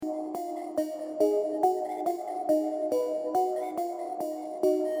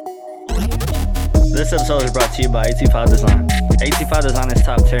This episode is brought to you by 85 Design. 85 Design is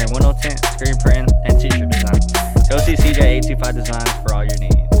top tier in window tint, screen printing, and t-shirt design. Go see CJ 85 Designs for all your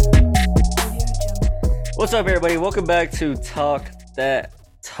needs. What's up, everybody? Welcome back to Talk That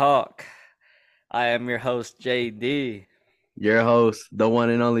Talk. I am your host, JD. Your host, the one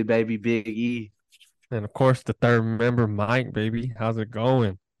and only baby Big E. And of course, the third member, Mike, baby. How's it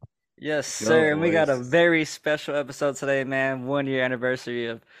going? Yes, sir. And we got a very special episode today, man. 1 year anniversary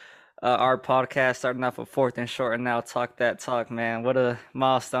of our podcast, starting off with Fourth and Short, and now Talk That Talk, man. What a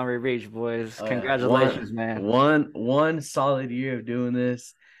milestone we reached, boys. Congratulations, man. One solid year of doing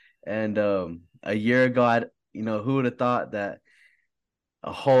this. And a year ago, who would have thought that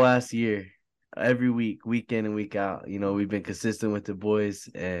a whole ass year, every week, week in and week out, we've been consistent with the boys.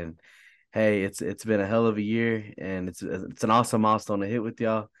 And hey, it's been a hell of a year, and it's an awesome milestone to hit with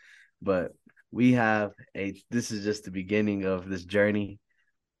y'all. But this is just the beginning of this journey,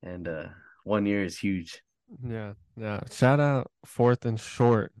 and 1 year is huge. Yeah. Shout out Fourth and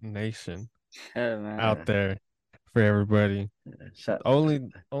Short Nation out there for everybody. Only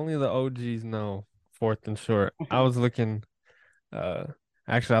the OGs know Fourth and Short. I was looking.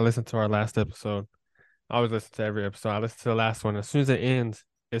 Actually, I listened to our last episode. I always listen to every episode. I listened to the last one. As soon as it ends,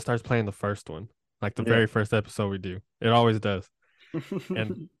 it starts playing the first one, like the very first episode we do. It always does.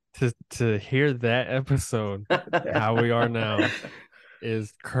 And to hear that episode, how we are now,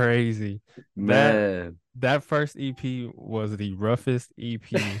 is crazy. Man, that first EP was the roughest EP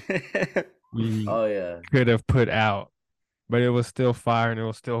we could have put out, but it was still fire and it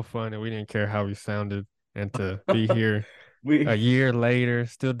was still fun, and we didn't care how we sounded. And to be here a year later,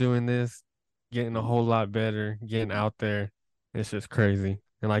 still doing this, getting a whole lot better, getting out there, it's just crazy.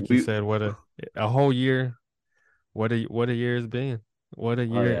 And like you said, what a whole year, what a year it's been. What a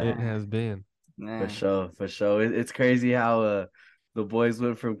year it has been. Man. For sure. It's crazy how the boys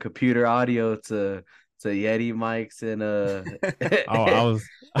went from computer audio to Yeti mics and I was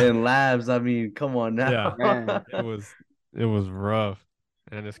in labs. I mean, come on now. Yeah, it was rough.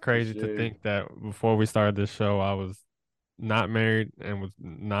 And it's crazy to think that before we started this show, I was not married and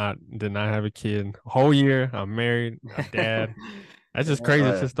did not have a kid. Whole year, I'm married, a dad. That's just crazy.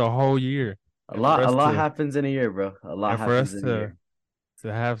 It's just a whole year. A lot happens in a year, bro. A lot happens in a year.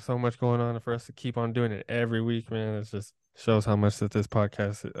 To have so much going on and for us to keep on doing it every week, man, it just shows how much that this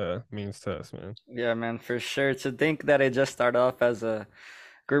podcast means to us, man. Yeah, man, for sure. To think that it just started off as a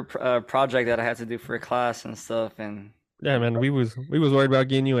group project that I had to do for a class and stuff, and yeah, man, we was worried about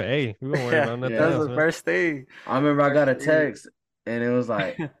getting you an A. We weren't worried about nothing else. That was the first thing. I remember I got a text and it was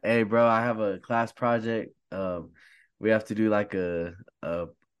like, "Hey, bro, I have a class project. We have to do like a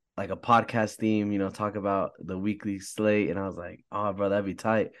podcast theme, talk about the weekly slate." And I was like, "Oh, bro, that'd be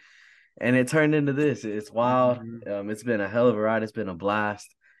tight." And it turned into this. It's wild. It's been a hell of a ride. It's been a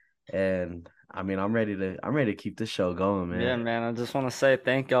blast. And I mean, I'm ready to keep this show going, man. Yeah, man. I just want to say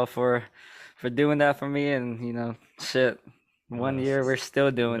thank y'all for doing that for me. And 1 year we're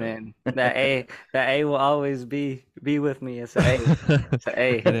still doing it. And that A will always be with me. It's an A. It's an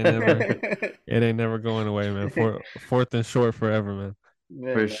A. It ain't never going away, man. Fourth and Short forever, man.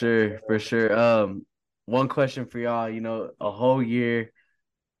 Yeah, for sure. One question for y'all, a whole year,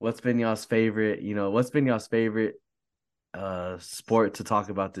 what's been y'all's favorite sport to talk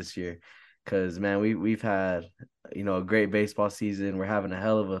about this year? Because man, we've had a great baseball season. We're having a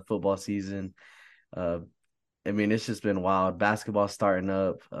hell of a football season. I mean, it's just been wild. Basketball starting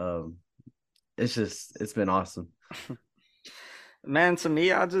up. It's been awesome. Man, to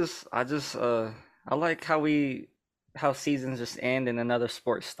me, I like how seasons just end and another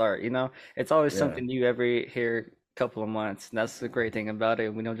sport start. It's always something new every couple of months. And that's the great thing about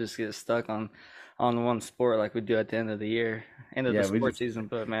it. We don't just get stuck on one sport like we do at the end of the year, end of the sports season.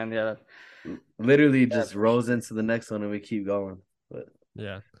 But man, literally just rolls into the next one and we keep going. But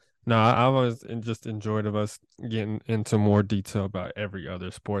yeah. No, I always just enjoyed of us getting into more detail about every other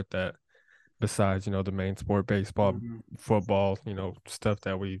sport that besides, the main sport, baseball, football, stuff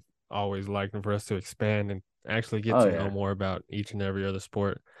that we always liked, and for us to expand and actually get to know more about each and every other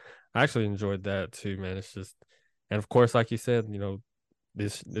sport. I actually enjoyed that too, man. It's just, and of course, like you said,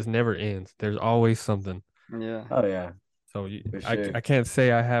 this never ends. There's always something. Yeah. Oh yeah. So I can't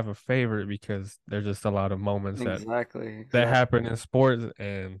say I have a favorite because there's just a lot of moments that happen in sports,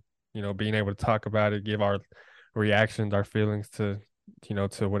 and being able to talk about it, give our reactions, our feelings to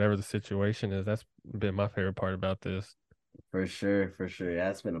whatever the situation is. That's been my favorite part about this. For sure. Yeah,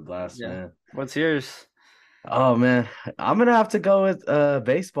 it's been a blast, man. What's yours? Oh man, I'm gonna have to go with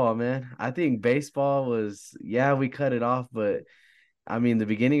baseball, man. I think baseball was we cut it off, but I mean, the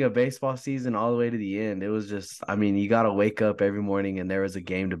beginning of baseball season all the way to the end, it was just, I mean, you got to wake up every morning and there was a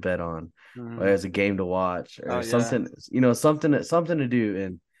game to bet on, or there's a game to watch, Oh or yeah. something, something to do.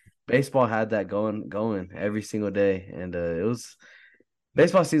 And baseball had that going every single day, and it was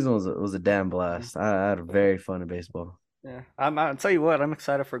baseball season was a damn blast. I had a very fun in baseball. Yeah, I'll tell you what, I'm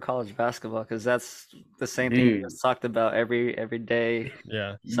excited for college basketball because that's the same thing you Dude, just talked about every day.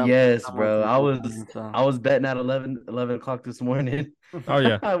 Yeah. yes, Someone's bro. gonna I be was playing, so. I was betting at 11 o'clock this morning. Oh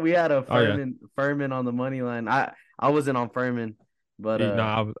yeah. We had a Oh yeah. Furman on the money line. I wasn't on Furman, but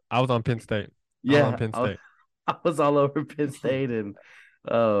No, I was on Penn State. I was on yeah, Penn State. I was all over Penn State, and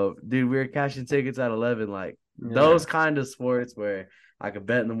dude, we were cashing tickets at 11. Like Yeah. those kind of sports where I could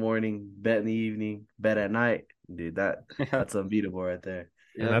bet in the morning, bet in the evening, bet at night. Dude, Yeah. that's unbeatable right there.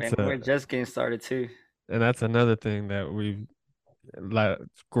 And Yep, and we're just getting started too. that's another thing that we've like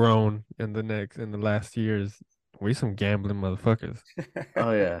grown in the last years. We some gambling motherfuckers.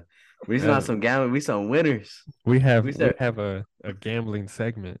 Oh yeah, we just not Uh, some gambling. We some winners. we have We we said, have a gambling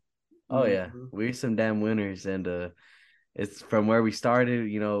segment. oh yeah, Mhm. we're some damn winners, and it's from where we started.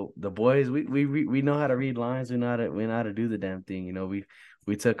 The boys, we know how to read lines. We know how to do the damn thing.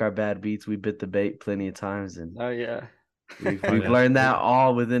 We took our bad beats. We bit the bait plenty of times, and Oh yeah. we've Oh we've yeah, learned that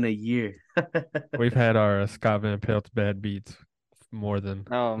all within a year. we've had our Scott Van Pelt's bad beats more than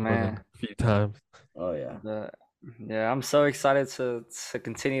Oh more than man. a few times. Oh yeah. The, yeah, I'm so excited to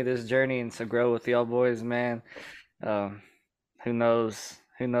continue this journey and to grow with y'all boys, man. Um, who knows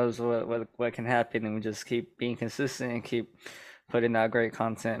what can happen, and we just keep being consistent and keep putting out great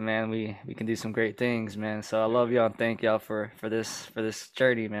content, man. We can do some great things, man. So I love y'all and thank y'all for this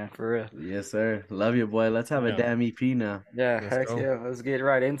journey, man, for real. Yes, sir. Love you, boy. Let's have a Yeah, damn EP now. Yeah, let's heck go. yeah. Let's get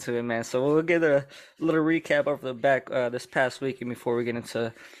right into it, man. So we'll get a little recap over the back this past weekend before we get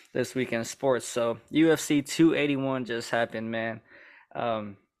into this weekend sports. So UFC 281 just happened, man.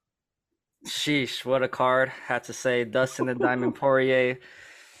 Um, Sheesh, what a card. Had to say Dustin the Diamond Poirier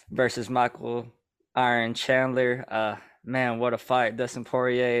versus Michael Iron Chandler. Man, what a fight. Dustin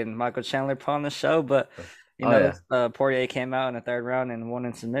Poirier and Michael Chandler put on the show, but Oh yeah, Poirier came out in the third round and won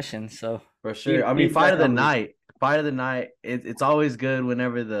in submission. So for sure. I mean, he's fight back of the on the night. Fight of the night. It's always good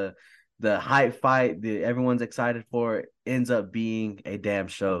whenever the hype fight that everyone's excited for ends up being a damn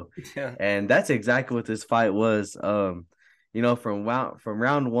show, yeah. and that's exactly what this fight was. From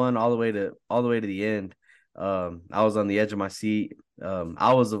round one all the way to the end. I was on the edge of my seat.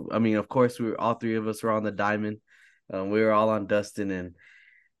 I mean, of course, all three of us were on the diamond. We were all on Dustin, and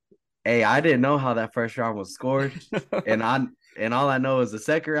hey, I didn't know how that first round was scored, and all I know is the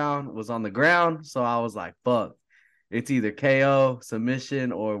second round was on the ground. So I was like, "Fuck, it's either KO,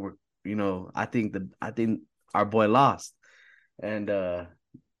 submission, or I think our boy lost." And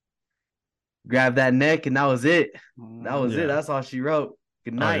grabbed that neck, and that was it. That was it. Yeah. That's all she wrote.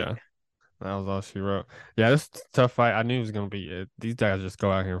 Good Oh night. yeah. That was all she wrote. Yeah, this is a tough fight. I knew it was gonna be it. These guys just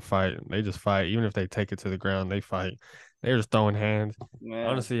go out here and fight. They just fight. Even if they take it to the ground, they fight. They're just throwing hands. Yeah.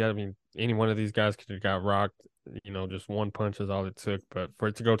 Honestly, I mean, any one of these guys could have got rocked. Just one punch is all it took. But for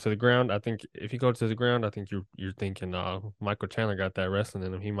it to go to the ground, I think if you go to the ground, I think you're thinking, Michael Chandler got that wrestling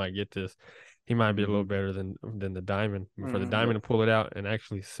in him. He might get this. He might be a little Mhm. better than the Diamond. For the Mhm. Diamond to pull it out and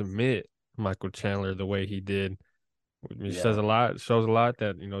actually submit Michael Chandler the way he did, which says Yeah. a lot, shows a lot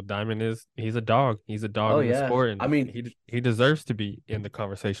that Diamond he's a dog. He's a dog Oh in the yeah. sport, I and mean, he deserves to be in the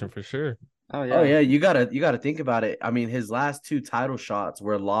conversation for sure. Oh oh yeah. yeah. You gotta think about it. I mean, his last two title shots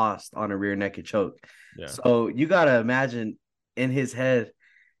were lost on a rear naked choke. Yeah, So you gotta imagine in his head,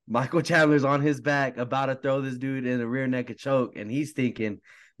 Michael Chandler's on his back about to throw this dude in a rear naked choke, and he's thinking,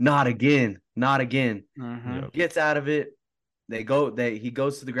 "Not again, not again." Mhm. yeah, Gets out of it. He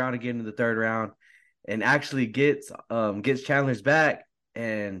goes to the ground again in the third round, and actually gets Chandler's back.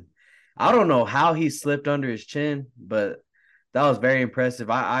 And I don't know how he slipped under his chin, but that was very impressive.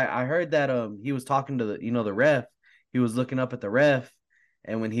 I heard that he was talking to the ref. He was looking up at the ref,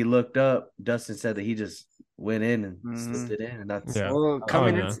 and when he looked up, Dustin said that he just went in and slipped Mhm. it in, and that's yeah. Well, Oh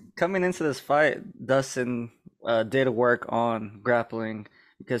coming yeah, into coming into this fight, Dustin did work on grappling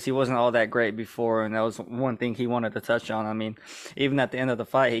because he wasn't all that great before, and that was one thing he wanted to touch on. I mean, even at the end of the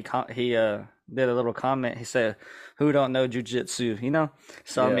fight, he did a little comment. He said, "Who don't know jujitsu?"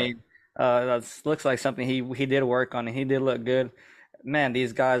 So I yeah. mean, that looks like something he did work on, and he did look good. Man,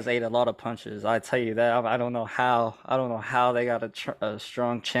 these guys ate a lot of punches. I tell you that. I don't know how. I don't know how they got a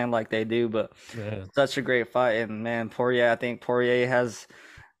strong chin like they do, but yeah, such a great fight. And man, Poirier, I think Poirier has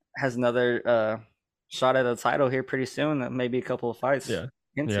another shot at a title here pretty soon. Maybe a couple of fights yeah,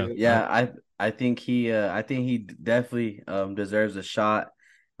 yeah. into it. Yeah, I think he definitely deserves a shot,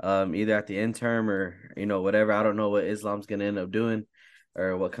 either at the interim or whatever. I don't know what Islam's gonna end up doing,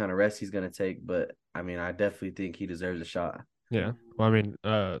 or what kind of rest he's gonna take. But I mean, I definitely think he deserves a shot. Yeah. Well, I mean,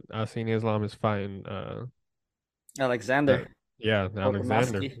 I seen Islam is fighting Alexander yeah,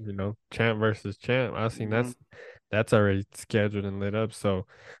 Alexander, Volkanovski. champ versus champ. I seen Mm-hmm. that's already scheduled and lit up. So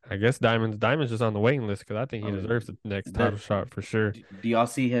I guess Diamond's just on the waiting list because I think he I mean, deserves the next title the, shot for sure. do y'all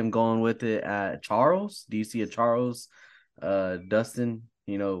see him going with it at Charles? Do you see a Charles, Dustin,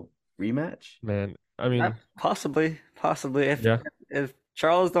 rematch? Man, I mean, Possibly. yeah, If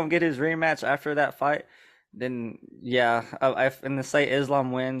Charles don't get his rematch after that fight, then yeah, if and the say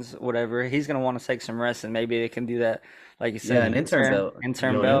Islam wins, whatever, he's gonna want to take some rest, and maybe they can do that, like you Yeah, said, an interim belt.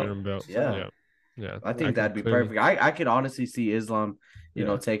 interim belt. interim belt. So Yeah, Yeah, yeah, I I think can that'd be clearly, perfect. I could honestly see Islam,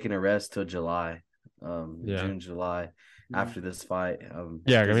 yeah, taking a rest till July, yeah, June, July, mm, after this fight. yeah. I mean,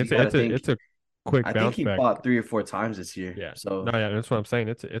 Because you got to think, it's a quick I think bounce he back. fought 3 or 4 times this year. Yeah. No, So yeah, that's what I'm saying.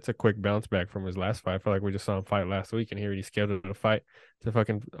 It's a quick bounce back from his last fight. I feel like we just saw him fight last week, and he already scheduled a fight to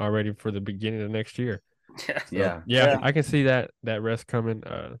fucking already for the beginning of next year. yeah, So yeah, yeah, yeah. I can see that rest coming.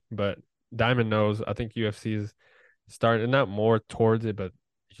 But Diamond knows. I think UFC is starting not more towards it, but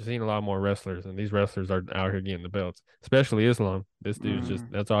you're seeing a lot more wrestlers, and these wrestlers are out here getting the belts. Especially Islam. This dude's just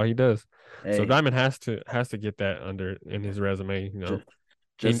Mm, that's all he does. So hey, Diamond has to get that under in his resume. just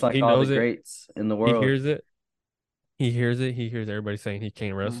He just like he all the knows it. greats in the He world. hears it. He hears it. He hears everybody saying he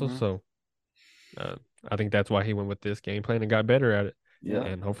can't wrestle. mm-hmm. So uh, I think that's why he went with this game plan and got better at it. Yep. Yeah,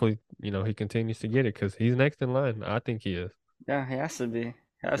 And hopefully, he continues to get it because he's next in line. I think he is. yeah. He has to be. He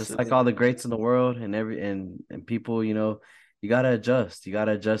has Just to like be. all the greats in the world and people, you gotta adjust. You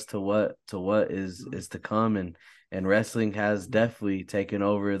gotta adjust to what is to come, and wrestling has definitely taken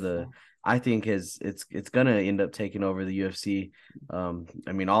over the. I think it's gonna end up taking over the UFC.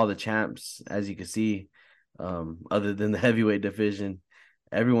 I mean, all the champs, as you can see, other than the heavyweight division,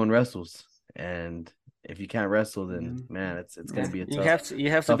 everyone wrestles, and if you can't wrestle, then Mhm. man, it's gonna Yeah, be a you tough have to. You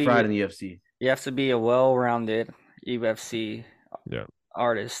have to tough be. ride in the UFC. You have to be a well-rounded UFC Yeah.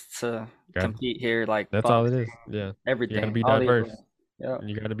 artist to Got compete here, like That's all it is. boxing, Yeah. You got to everything, be all the diverse. above. Yeah,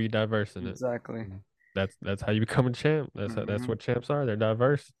 You got to be diverse in it. exactly. And that's how you become a champ. That's Hmm. what champs are. They're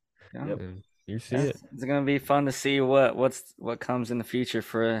diverse, Yeah. Yep. and you see Yeah, it. it's gonna be fun to see what comes in the future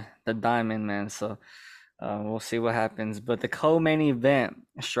for the Diamond Man. So we'll see what happens. But the co-main event,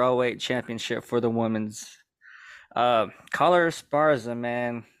 strawweight championship for the women's, Collar Esparza,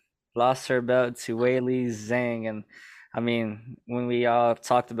 man, lost her belt to Weili Zhang, and I mean, when we all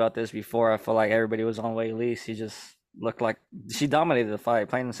talked about this before, I feel like everybody was on Weili. She just looked like she dominated the fight,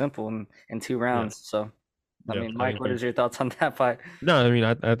 plain and simple, in two Yeah. rounds. So, I Yeah. mean, I Mike, think what we is your thoughts on that fight? No, I mean,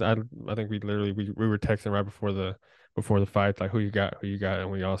 I think we literally we were texting right before the fight, like who you got,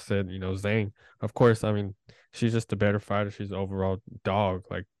 and we all said, Zane. Of course, I mean, she's just a better fighter. She's an overall dog.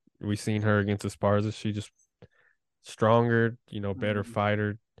 Like we seen her against Esparza, she just stronger, better Mhm.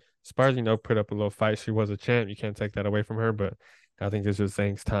 fighter. Esparza, put up a little fight. She was a champ. You can't take that away from her, but I think it's just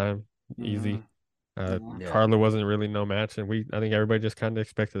Zane's time. Easy. Mhm. Yeah. Yeah. Carla wasn't really no match, and I think everybody just kind of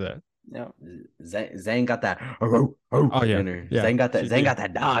expected that. Yeah. Zane got that oh Oh yeah, in her. yeah, she Zane did. got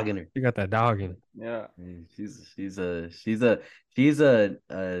that dog in her. She got that dog in it. Yeah. She's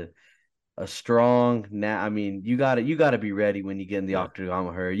a strong I mean, you gotta be ready when you get in the Yeah, octagon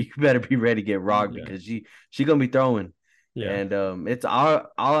with her. You better be ready to get rocked yeah, because she gonna be throwing. yeah, And it's all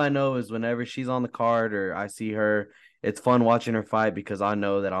I know is whenever she's on the card or I see her, it's fun watching her fight because I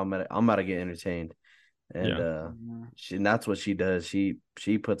know that I'm about to get entertained. And yeah, and that's what she does. She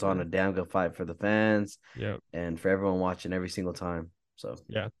puts on yeah. a damn good fight for the fans Yeah, and for everyone watching every single time. So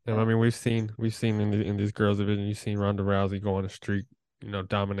yeah. And I Yeah. mean, we've seen in these girls division, you've seen Ronda Rousey go on a streak,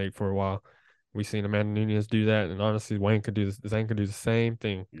 dominate for a while. We've seen Amanda Nunes do that, and honestly, Zane could do the same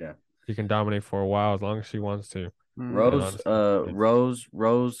thing. yeah. She can dominate for a while as long as she wants to. Mhm. And Rose, honestly,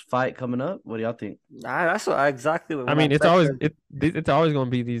 Rose fight coming up. What do y'all think? That's exactly I when I mean, texted. it's always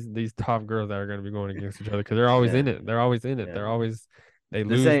going to be these top girls that are going to be going against each other because they're always Yeah, in it. They're always in it. yeah. They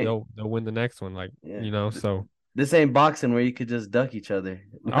This lose, ain't they'll win the next one. Like yeah. so. This ain't boxing where you could just duck each other.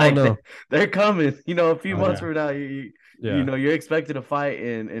 Oh Like no. they're coming. A few Oh months yeah. from now, you Yeah. know you're expected to fight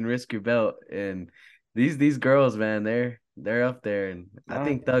and risk your belt. And these girls, man, they're up there. And I No,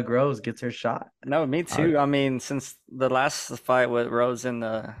 think Thug Rose gets her shot. no, me I, too. I mean, since the last fight with Rose and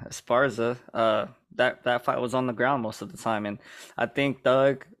Esparza, that fight was on the ground most of the time, and I think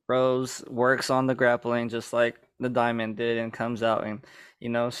Doug Rose works on the grappling just like the Diamond did, and comes out and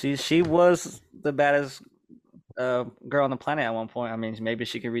she was the baddest girl on the planet at one point. I mean, maybe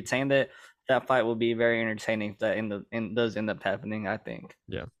she can retain that. That fight will be very entertaining if that does end up happening, I think.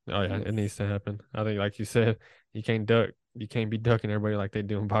 yeah. Oh yeah. It needs to happen. I think, like you said, you can't duck. You can't be ducking everybody like they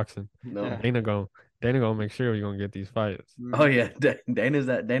do in boxing. No, Yeah. Dana gon' Dana gonna make sure we're gonna get these fights. Oh yeah, Dana's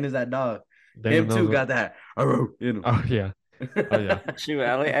that dog. Dana Him too knows got that in him. Oh yeah. Oh yeah. Shoot,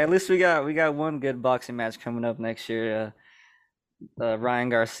 at least we got one good boxing match coming up next year. Ryan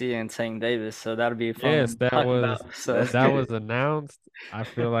Garcia and Tank Davis, so that'll be a fun Yes, one to talk about. So Let's that get was it. announced. I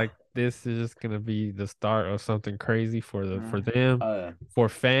feel like this is just gonna be the start of something crazy for them, Oh yeah. for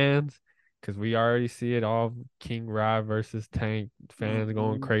fans, because we already see it all. King Rye versus Tank, fans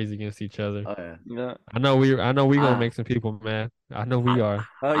going mhm. crazy against each other. Oh yeah. Yeah. I know we gonna Ah, make some people mad. I know we are.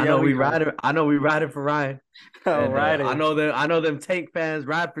 Oh I yeah, know we we are. riding. I know we riding for Ryan, Oh, and I righty. know them. I know them Tank fans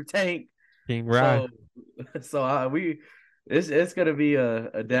ride for Tank. King Rye. So, it's gonna be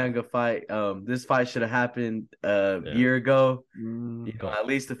a dang good fight. This fight should have happened a Yeah. year ago. Mm, Yeah. At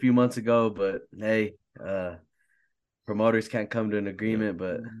least a few months ago. But hey, promoters can't come to an Yeah. agreement.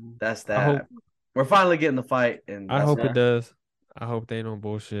 But mm, that's I hope that. We're finally getting the fight, and I that's hope it yeah, what. does. I hope they don't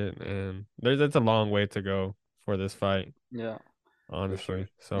bullshit, and it's a long way to go for this fight, yeah. For sure. honestly.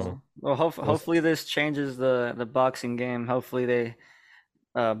 So Well, we'll hopefully this changes the boxing game. Hopefully they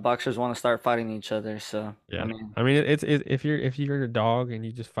boxers want to start fighting each other. So I yeah. mean, I mean, if you're a dog and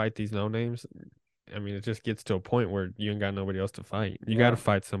you just fight these no names, I mean, it just gets to a point where you ain't got nobody else to fight. You got to yeah,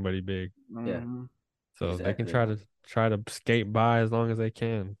 fight somebody big, Yeah, hmm so they can exactly. try to skate by as long as they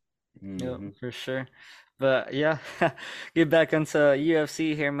can. yeah, Hmm. for sure. But yeah, get back into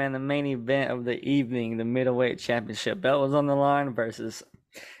UFC here, man. The main event of the evening, the middleweight championship belt was on the line versus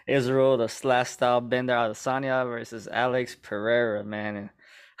Israel, the slash style bender Adesanya versus Alex Pereira, man. And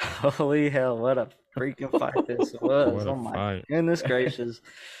holy hell, what a freaking fight this was. What a Oh my fight! goodness gracious.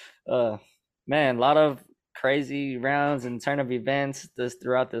 Uh man, a lot of crazy rounds and turn of events this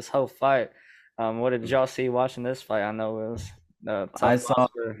throughout this whole fight. What did y'all see watching this fight? I know it was a I tough saw loss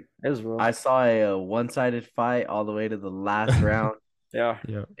for Israel. I saw a one-sided fight all the way to the last round, Yeah.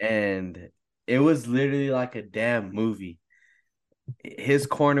 Yeah, and it was literally like a damn movie. His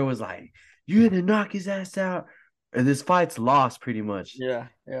corner was like, "You either knock his ass out, or this fight's lost." Pretty much, Yeah.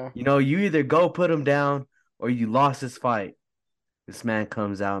 Yeah. you either go put him down, or you lost this fight. This man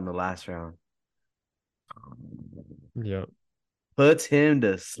comes out in the last round, yeah, puts him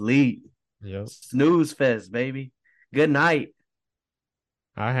to sleep. yeah. Snooze fest, baby. Good night.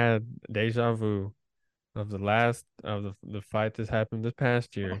 I had deja vu of the last of the fight that's happened this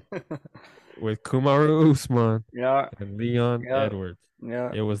past year with Kamaru Usman Yeah. and Leon Yeah. Edwards.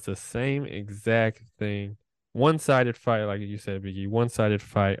 Yeah. It was the same exact thing. One-sided fight, like you said, Biggie. One-sided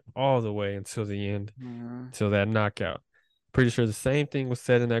fight all the way until the end, Mhm. till that knockout. Pretty sure the same thing was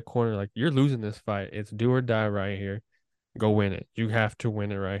said in that corner. Like, you're losing this fight. It's do or die right here. Go win it. You have to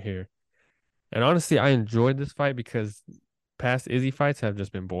win it right here. And honestly, I enjoyed this fight because past Izzy fights have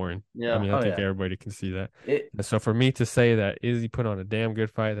just been boring. I Yeah. mean, I Oh think yeah. everybody can see that. It And so for me to say that Izzy put on a damn good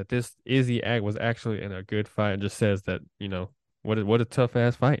fight, that this Izzy act was actually in a good fight, just says that, what a tough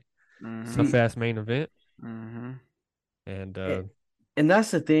ass fight. Tough Mhm. he ass main event. Mhm. And it, and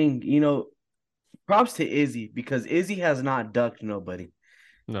that's the thing, props to Izzy because Izzy has not ducked nobody.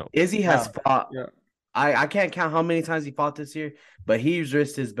 no. Izzy has No. fought. Yeah. I can't count how many times he fought this year, but he's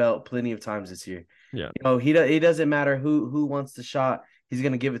risked his belt plenty of times this year. Yeah. It doesn't matter who wants the shot, he's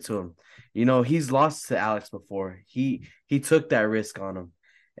gonna give it to him. He's lost to Alex before. He took that risk on him,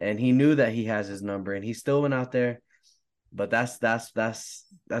 and he knew that he has his number, and he still went out there. But that's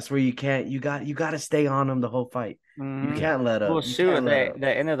where you got to stay on him the whole fight. You Mhm. Yeah. can't let up. Well, You shoot, can't at let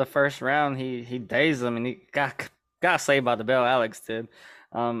the end of the first round, he dazed him and he got saved by the bell. Alex did.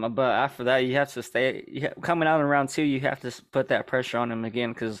 But after that, you have to stay. Coming out in round two, you have to put that pressure on him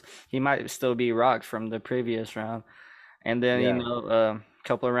again because he might still be rocked from the previous round. And then Yeah. a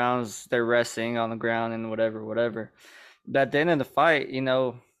couple of rounds they're resting on the ground and whatever. But at the end of the fight,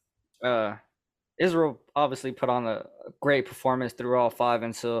 uh, Israel obviously put on a great performance through all five,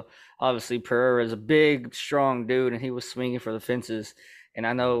 and so obviously Pereira is a big, strong dude, and he was swinging for the fences. And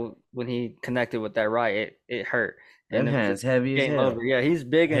I know when he connected with that right, it hurt, Them and it was hands just heavy as game over. hell. Yeah, he's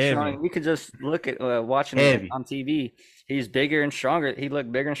big and Heavy. strong. You could just look at watching it Heavy. on TV. He's bigger and stronger. He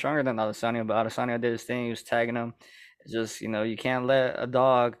looked bigger and stronger than Adesanya, but Adesanya did his thing. He was tagging him. It's just you can't let a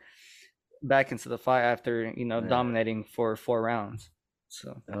dog back into the fight after Yeah. dominating for 4 rounds.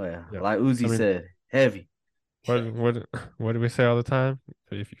 So Oh yeah. Yeah. Like I Uzi mean, said, heavy. what do we say all the time?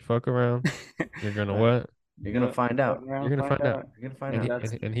 If you fuck around, you're gonna Uh, what? you're gonna yeah, find fuck out. You're around, gonna find find out. out. You're gonna find And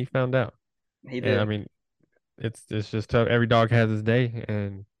And out. he found out. he And I did. mean, it's just tough. Every dog has his day,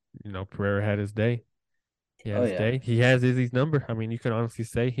 and Pereira had his day. He had Oh his yeah. day. He has Izzy's number. I mean, you can honestly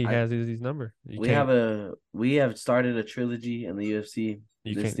say he I has Izzy's number. we have started a trilogy in the UFC.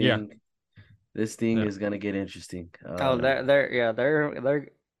 You This can't. Yeah, thing this thing yeah, is gonna get interesting. Oh, they're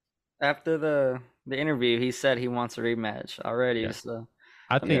after the the interview, he said he wants a rematch already. Yeah. So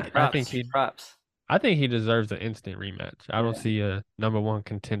I think props. I think he deserves an instant rematch. I don't see a #1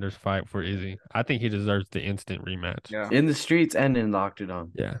 contenders fight for Izzy. I think he deserves the instant rematch. Yeah. In the streets and in the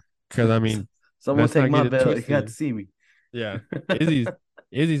octagon. Yeah. Because I mean, someone take my belt. You got to see me. Yeah.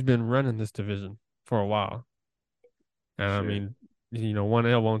 Izzy's been running this division for a while. And I mean,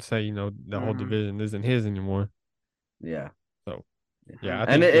 1L won't say, the whole division isn't his anymore. Yeah. So yeah, I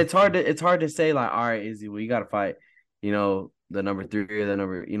think it's hard to say like, all right, Izzy, well, you gotta fight, the number 3 or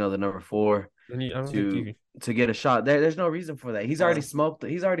the number 4 to get a shot. There's no reason for that. He's already smoked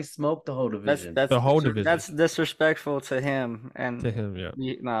the whole division. That's the whole division. That's disrespectful to him and yeah.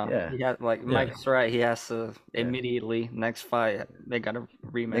 He had Mike's right. He has to immediately next fight. They gotta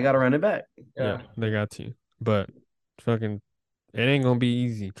rematch. They gotta run it back. Yeah, they got to. But fucking, it ain't gonna be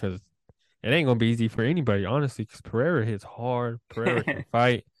easy because it ain't gonna be easy for anybody, honestly. Because Pereira hits hard. Pereira can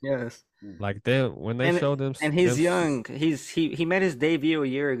fight. Yes. Like them when they showed them, and he's young. He made his debut a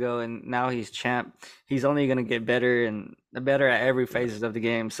year ago, and now he's champ. He's only gonna get better and better at every phase of the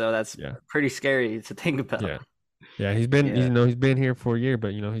game. So that's pretty scary to think about. Yeah. He's been he's been here for a year,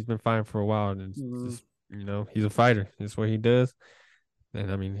 but he's been fighting for a while, and just, he's a fighter. That's what he does.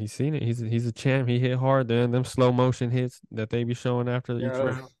 And I mean, he's seen it. He's a champ. He hit hard. Then them slow motion hits that they be showing after each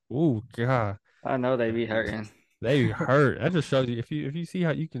round. Ooh, God! I know they be hurting. They hurt. That just shows you if you see how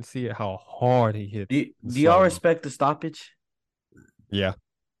you can see it how hard he hits. Do y'all respect the stoppage? Yeah.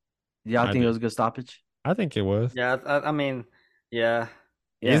 Y'all think it was a good stoppage? I think it was. Yeah, I mean, yeah.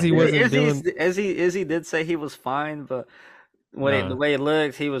 Izzy wasn't doing. Izzy did say he was fine, but the way it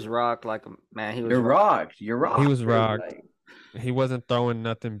looked, he was rocked. Like, man, he was. Rocked. You're rocked. He was rocked. He wasn't throwing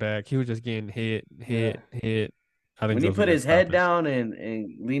nothing back. He was just getting hit. I think when he put his head down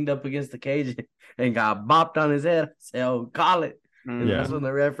and leaned up against the cage and got bopped on his head, I said, "Oh, call it." And that's when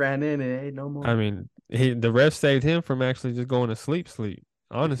the ref ran in and hey, no more. I mean, the ref saved him from actually just going to sleep.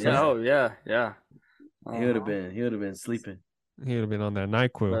 Honestly. Yeah. He would have been sleeping. He would have been on that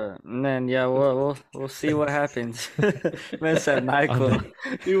NyQuil. And then we'll see what happens. Man said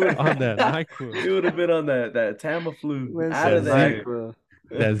NyQuil. On that NyQuil. He would have been on that Tamiflu. Out of there.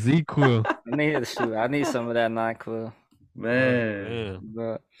 That Z-Quil. I need some of that NyQuil. Man.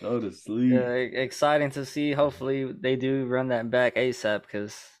 But go to sleep. Yeah, exciting to see. Hopefully they do run that back ASAP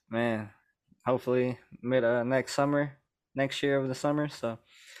because, man, hopefully next year over the summer. So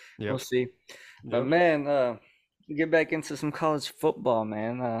we'll see. But, man, get back into some college football,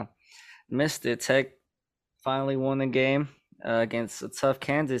 man. Missed it. Tech finally won the game against a tough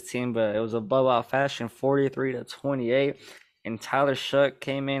Kansas team, but it was a blowout fashion, 43-28. And Tyler Shuck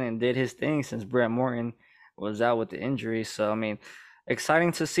came in and did his thing since Brett Morton was out with the injury. So, I mean,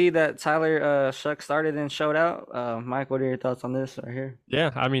 exciting to see that Tyler Shuck started and showed out. Mike, what are your thoughts on this right here?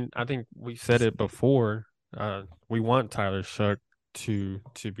 Yeah, I mean, I think we said it before. We want Tyler Shuck to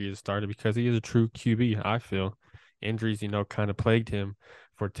be the starter because he is a true QB, I feel. Injuries, kind of plagued him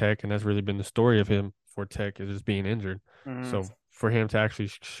for Tech, and that's really been the story of him for Tech is just being injured. So for him to actually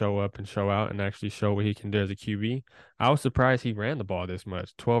show up and show out and actually show what he can do as a QB, I was surprised he ran the ball this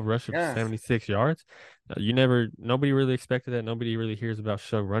much. 12 rushes, 76 yards. Nobody really expected that. Nobody really hears about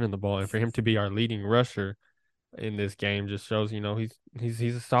Shuck running the ball, and for him to be our leading rusher in this game just shows, he's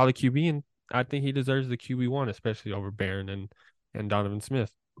a solid QB, and I think he deserves the QB1, especially over Barron and Donovan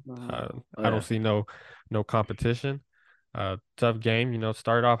Smith. I don't see no competition. Tough game,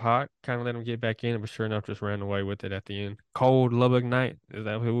 started off hot, kind of let him get back in, but sure enough, just ran away with it at the end. Cold Lubbock night. Is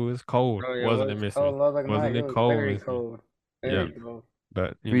that who it was? Cold. Wasn't it, Missy? Wasn't it cold? Very cold. Very cold.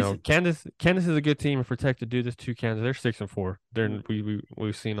 But Kansas is a good team, and for Tech to do this to Kansas, they're 6-4.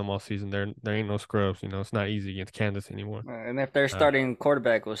 We've seen them all season. There ain't no scrubs. It's not easy against Kansas anymore. And if their starting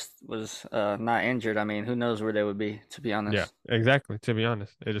quarterback was not injured, I mean, who knows where they would be? To be honest. Yeah, exactly. To be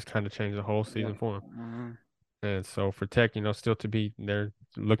honest, it just kind of changed the whole season for them. And so for Tech, still to be they're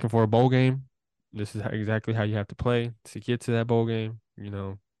looking for a bowl game. This is exactly how you have to play to get to that bowl game.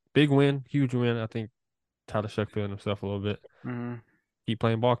 Big win, huge win. I think Tyler Shuck feeling himself a little bit. Keep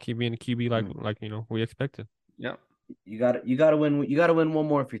playing ball, keep being a QB like we expected. Yep. You gotta win. You gotta win one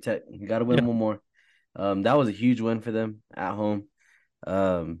more if you're Tech. You gotta win one more. That was a huge win for them at home.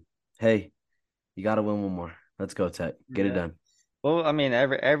 Hey, you gotta win one more. Let's go, Tech. Get it done. Well, I mean,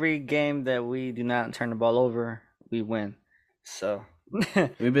 every game that we do not turn the ball over, we win. So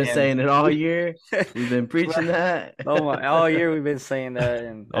we've been saying it all year. We've been preaching that. All year we've been saying that,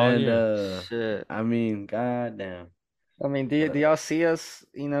 and shit. I mean, goddamn. I mean, do y'all see us,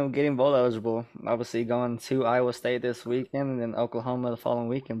 getting bowl eligible? Obviously, going to Iowa State this weekend, and then Oklahoma the following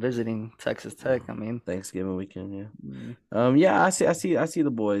weekend, visiting Texas Tech. I mean, Thanksgiving weekend, yeah. Yeah, I see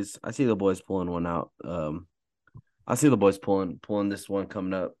the boys. I see the boys pulling one out. I see the boys pulling this one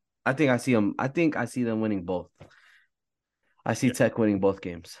coming up. I think I see them. I think I see them winning both. I see Tech winning both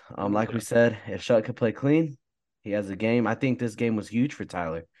games. Like we said, if Shutt could play clean, he has a game. I think this game was huge for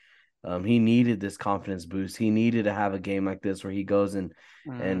Tyler. He needed this confidence boost. He needed to have a game like this where he goes and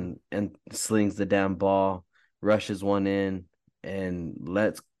slings the damn ball, rushes one in, and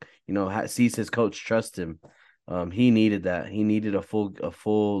sees his coach trust him. He needed that. He needed a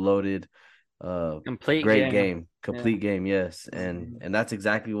full loaded, complete great game. complete game. Yes, and that's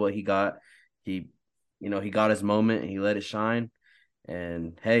exactly what he got. He got his moment. He let it shine.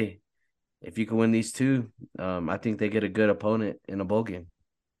 And hey, if you can win these two, I think they get a good opponent in a bowl game.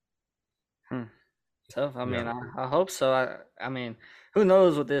 Tough. I mean, I hope so. I mean, who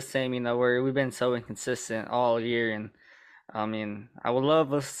knows with this team? Where we've been so inconsistent all year, and I mean, I would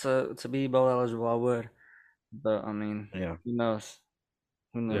love us to be bowl eligible. I would, but I mean, who knows?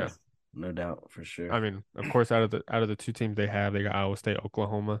 Who knows? Yeah, no doubt for sure. I mean, of course, out of the two teams they got Iowa State,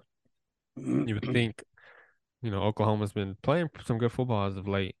 Oklahoma. You would think, Oklahoma's been playing some good football as of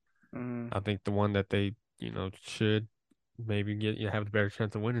late. I think the one that they, should maybe have the better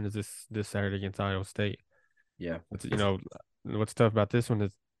chance of winning is this Saturday against Iowa State. Yeah. But, what's tough about this one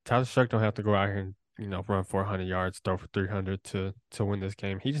is Tyler Shuck don't have to go out here and, run 400 yards, throw for 300 to win this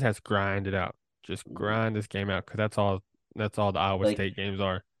game. He just has to grind it out. Just grind this game out because that's all the Iowa State games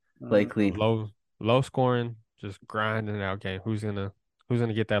are. Play clean. Low scoring, just grinding it out game. Who's gonna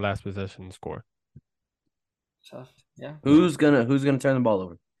get that last possession and score? Tough. Yeah. Who's gonna turn the ball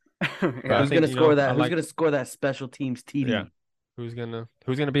over? Who's gonna score that? Who's gonna score that special teams TD? Yeah. Who's gonna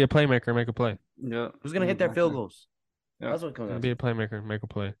be a playmaker and make a play? Yeah. Who's gonna hit their field goals? That's what comes down to. Be a playmaker and make a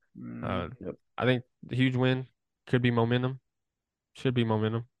play. I think the huge win could be momentum. Should be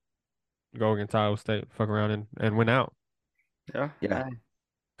momentum. Go against Iowa State, fuck around and win out. Yeah. Yeah.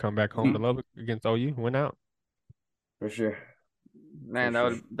 Come back home to Lubbock against OU, win out. For sure. Man,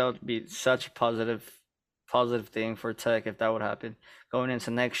 that would be such a positive thing for Tech if that would happen. Going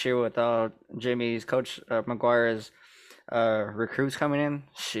into next year with Jimmy's coach McGuire's recruits coming in,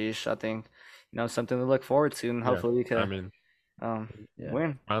 sheesh, I think something to look forward to, and hopefully we can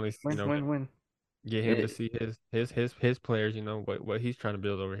win. Finally, win. Get him to see his players, what he's trying to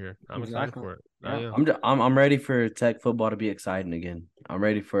build over here. I'm excited for it. Yeah. I'm ready for Tech football to be exciting again. I'm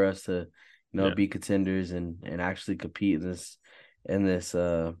ready for us to, be contenders and actually compete in this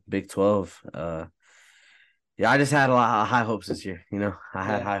Big 12. I just had a lot of high hopes this year. I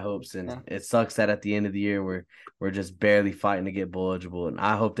had high hopes, and it sucks that at the end of the year we're just barely fighting to get bowl eligible. And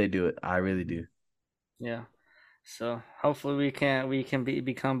I hope they do it. I really do. Yeah. So hopefully we can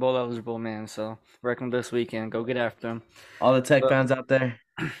become bowl eligible, man. So wreck them this weekend. Go get after them. All the Tech fans out there,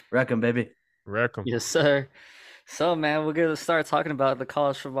 wreck them, baby. Wreck them. Yes, sir. So, man, we're gonna start talking about the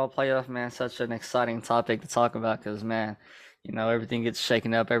college football playoff, man. Such an exciting topic to talk about because, man, everything gets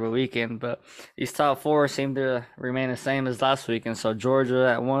shaken up every weekend. But these top four seem to remain the same as last weekend. So Georgia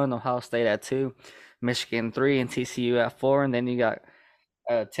at 1, Ohio State at 2, Michigan 3, and TCU at 4, and then you got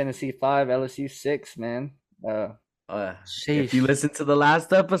Tennessee 5, LSU 6, man. If you listen to the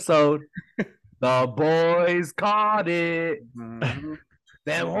last episode, the boys caught it.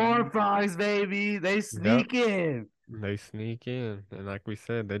 Them Horned Frogs, baby, they sneak in. They sneak in, and like we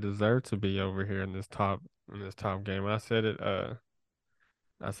said, they deserve to be over here in this top game. I said it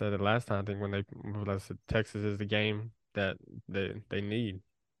last time. I think when I said Texas is the game that they need.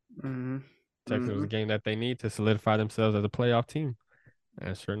 Texas was the game that they need to solidify themselves as a playoff team,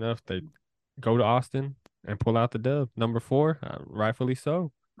 and sure enough, they go to Austin and pull out the dub. Number 4, rightfully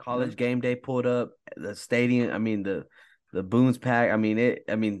so. College game day pulled up. The stadium, I mean the Boone's packed.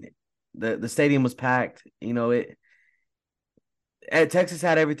 The stadium was packed. Texas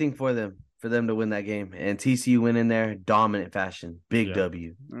had everything for them to win that game, and TCU went in there dominant fashion. Big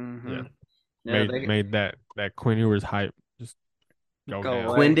W. Yeah. Made that Quinn Ewers hype just go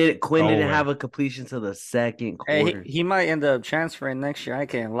down. Quinn didn't have a completion to the second quarter. Hey, he might end up transferring next year. I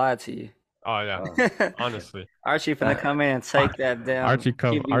can't lie to you. Oh yeah, honestly. Archie finna come in and take that down. Archie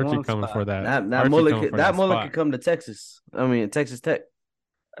coming for that. That mullet could come to Texas. I mean, Texas Tech.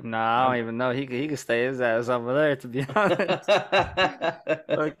 Nah, I don't even know. He could stay his ass over there. To be honest,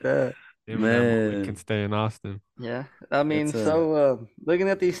 like that. Man, we can stay in Austin. Yeah, I mean, looking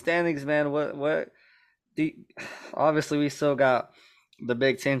at these standings, man, obviously we still got the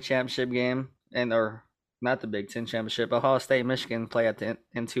Big Ten championship game or not the Big Ten championship. Ohio State, Michigan play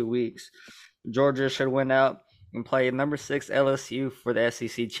in 2 weeks. Georgia should win out. and play number 6 LSU for the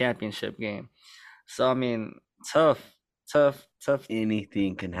SEC championship game. So I mean, tough.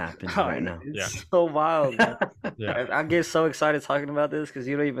 Anything can happen right now. It's so wild, man. Yeah. I get so excited talking about this because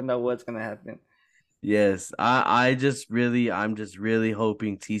you don't even know what's gonna happen. Yes, I'm just really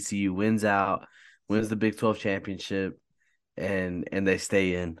hoping TCU wins the Big 12 championship, and they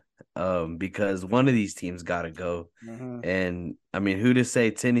stay in, because one of these teams got to go. Mm-hmm. And I mean, who to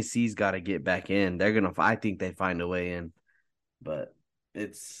say Tennessee's got to get back in? I think they find a way in, but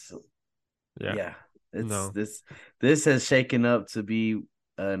it's this has shaken up to be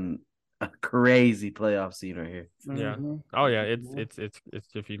a crazy playoff scene right here. Yeah. Mm-hmm. Oh yeah. It's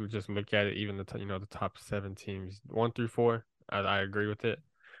if you just look at it, even the the top 7 teams, 1 through 4, I agree with it.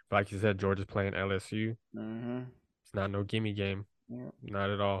 But like you said, Georgia's playing LSU. Mm-hmm. It's not no gimme game. Yep. Not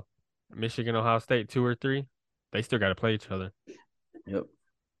at all. Michigan, Ohio State, 2 or 3, they still got to play each other. Yep.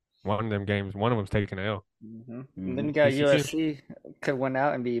 One of them games, one of them's taking an L. Mm-hmm. And then you got USC could win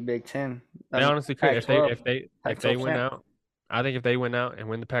out and be Big 10. They honestly could if they win champ. out. I think if they win out and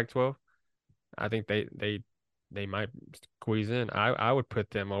win the Pac-12, I think they might squeeze in. I would put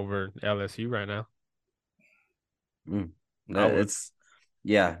them over LSU right now. It's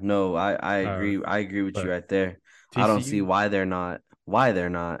I agree. I agree with you right there. TCU, I don't see why they're not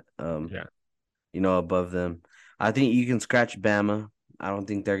above them. I think you can scratch Bama. I don't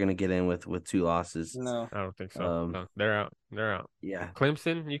think they're gonna get in with 2 losses. No, I don't think so. No, they're out. They're out. Yeah,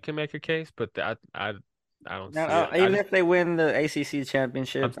 Clemson, you can make a case, but I don't see it. Even if they win the ACC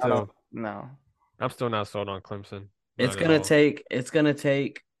championship, I don't. No, I'm still not sold on Clemson. It's gonna take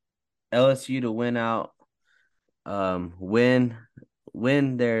LSU to win out, win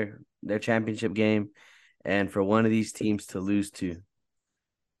their championship game, and for one of these teams to lose to,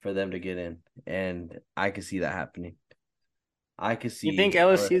 for them to get in, and I could see that happening. I could see. You think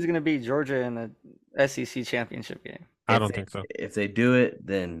LSU is going to beat Georgia in the SEC championship game? I don't think so. If they do it,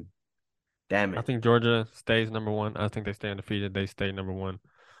 then damn it. I think Georgia stays number 1. I think they stay undefeated. They stay number 1.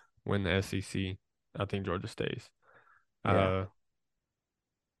 Win the SEC. I think Georgia stays. Yeah.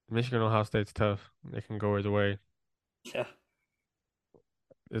 Michigan, Ohio State's tough. They can go either way. Yeah.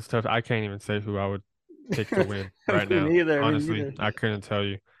 It's tough. I can't even say who I would pick to win right now. Honestly, I couldn't tell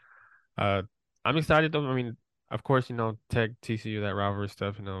you. I'm excited though. I mean, of course, Tech, TCU, that rivalry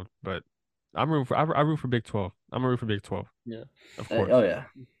stuff, but I root for Big 12. I'm a root for Big 12. Yeah. Of course. Oh yeah.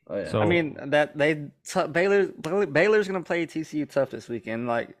 So, I mean, Baylor's gonna play TCU tough this weekend.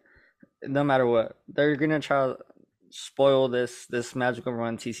 Like, no matter what, they're gonna try to spoil this magical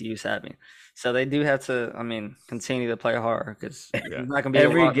run TCU's having. So they do have to, continue to play hard because it's not gonna be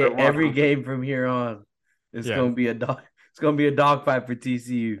every game from here on. It's gonna be a dog. It's gonna be a dogfight for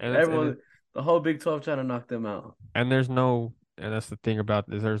TCU. Everyone, the whole Big 12 trying to knock them out. And that's the thing about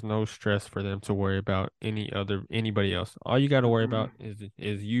this. There's no stress for them to worry about anybody else. All you got to worry about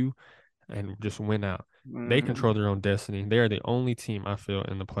is you, and just win out. Mm-hmm. They control their own destiny. They are the only team I feel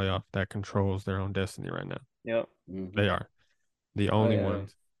in the playoff that controls their own destiny right now. Yep, they are the only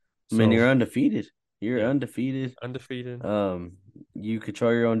ones. I mean, you're undefeated. You're undefeated. You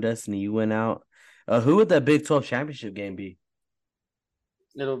control your own destiny. You went out. Who would that Big 12 championship game be?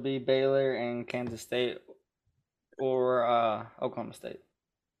 It'll be Baylor and Kansas State, or Oklahoma State.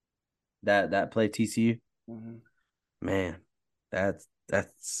 That play TCU. Mm-hmm. Man,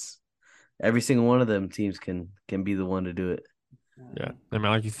 that's every single one of them teams can be the one to do it. Yeah, I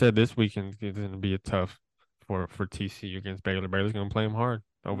mean, like you said, this weekend is going to be a tough for TCU against Baylor. Baylor's going to play them hard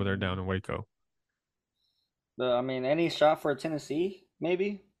over there down in Waco. Any shot for Tennessee,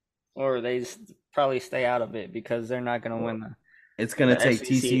 maybe, or they probably stay out of it because they're not going to win. It's going to take SEC.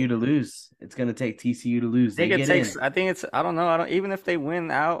 TCU to lose. It's going to take TCU to lose. I don't know. Even if they win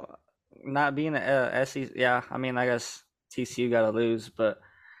out, not being a SEC. Yeah, I guess TCU got to lose, but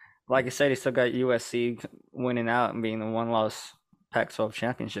like I said, he still got USC winning out and being the one-loss Pac-12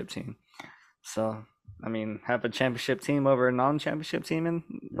 championship team. So, have a championship team over a non-championship team in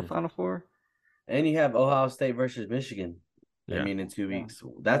the Final Four. And you have Ohio State versus Michigan. Yeah. In 2 weeks.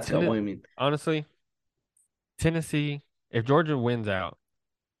 That's the only. Honestly, Tennessee, if Georgia wins out,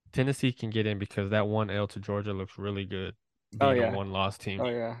 Tennessee can get in because that 1-L to Georgia looks really good. Being a one-loss team. Oh,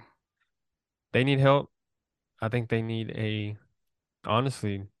 yeah. They need help. I think they need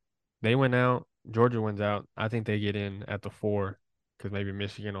honestly, they went out, Georgia wins out. I think they get in at the 4 because maybe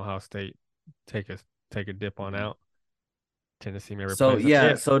Michigan, Ohio State take a dip on out. Tennessee may replace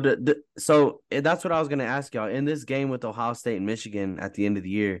them. So that's what I was going to ask y'all. In this game with Ohio State and Michigan at the end of the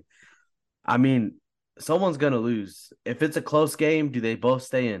year, someone's going to lose. If it's a close game, do they both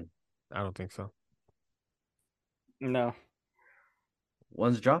stay in? I don't think so. No.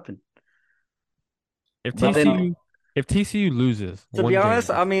 One's dropping. If I mean, TCU loses to be one honest,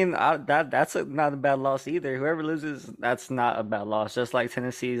 game, I mean that's not a bad loss either. Whoever loses, that's not a bad loss. Just like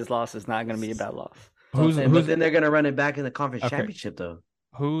Tennessee's loss is not going to be a bad loss. So I'm saying, but who's then they're gonna run it back in the conference okay? championship though.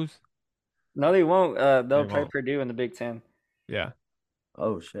 Who's No, they won't. they They'll play won't. Purdue in the Big Ten. Yeah.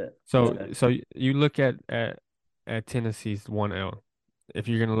 Oh shit. So Okay. so you look at Tennessee's 1L. If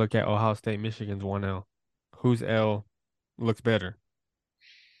you're gonna look at Ohio State, Michigan's 1L, whose L looks better?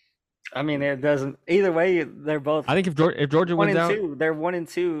 I mean, it doesn't. Either way, they're both I think if Georgia one wins and out, two. They're 1 and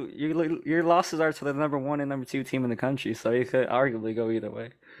 2. Your losses are to the number 1 and number 2 team in the country, so you could arguably go either way.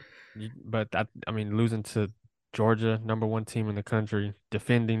 but that I mean losing to Georgia, number 1 team in the country,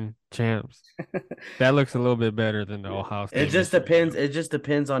 defending champs, that looks a little bit better than the Ohio It State, just Michigan. depends. It just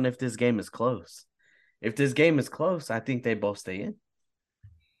depends on if this game is close. If this game is close, I think they both stay in.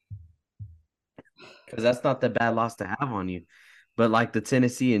 Because that's not the bad loss to have on you. But like the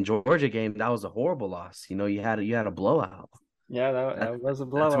Tennessee and Georgia game, that was a horrible loss. You know, you had a blowout. Yeah, that was a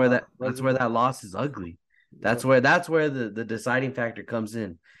That's where blowout. that loss is ugly. That's where the deciding factor comes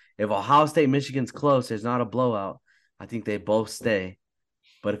in. If Ohio State Michigan's close, there's not a blowout. I think they both stay.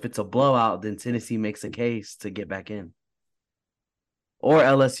 But if it's a blowout, then Tennessee makes a case to get back in. Or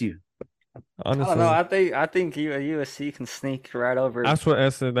LSU. Honestly, I don't know. I think USC can sneak right over. That's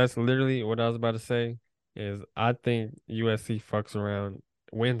literally what I was about to say. Is I think USC fucks around,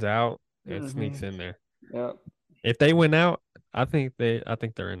 wins out, and sneaks in there. Yep. If they win out, I think they're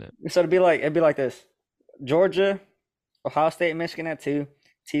in it. So it'd be like this: Georgia, Ohio State, Michigan at 2,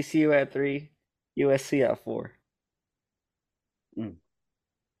 TCU at 3, USC at 4.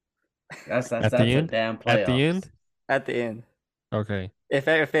 That's At the a end? damn At the playoff. end? At the end. Okay. If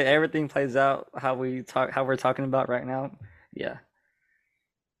everything plays out how we're talking about right now, yeah.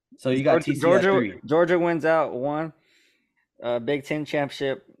 So you got TCU at 3. Georgia wins out 1, Big Ten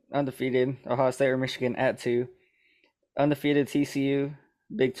championship undefeated. Ohio State or Michigan at 2, undefeated TCU,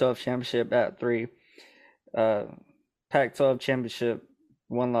 Big 12 championship at 3, Pac-12 championship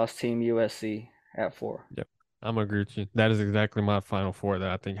 1-loss team USC at 4. Yep. I'm gonna agree with you. That is exactly my final 4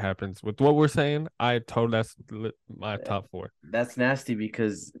 that I think happens with what we're saying. That's my top 4. That's nasty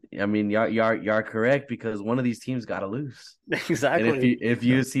because I mean you're correct because one of these teams got to lose. Exactly. And if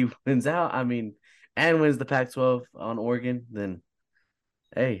USC wins out, I mean, and wins the Pac-12 on Oregon, then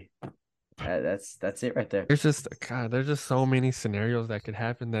hey, that's it right there. There's just so many scenarios that could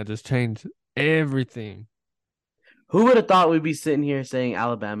happen that just change everything. Who would have thought we'd be sitting here saying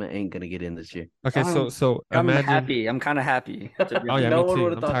Alabama ain't gonna get in this year? Okay, so I'm imagine. happy. I'm kind of happy. Oh yeah, No me one too.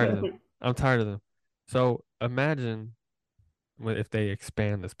 would have thought that. I'm tired of them. So imagine if they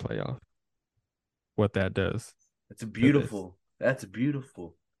expand this playoff, what that does. That's beautiful. That's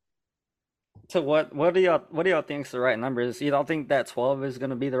beautiful. So what do y'all think is the right number? You don't think that 12 is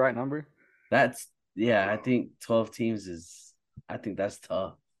gonna be the right number? I think 12 teams is. I think that's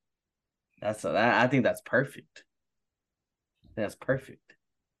tough. I think that's perfect. That's perfect.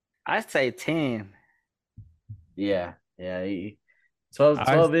 I'd say 10. Yeah.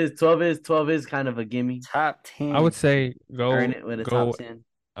 12 is kind of a gimme. Top 10. I would say earn it with a top 10.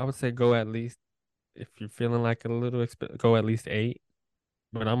 I would say go at least, if you're feeling like a little go at least 8.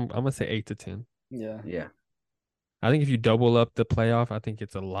 But I'm gonna say 8 to 10. Yeah. I think if you double up the playoff, I think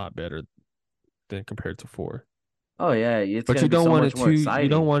it's a lot better than compared to 4. Oh yeah, but you don't want it too. You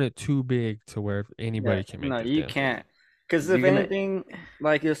don't want it too big to where anybody can make. No, you can't. Because if anything,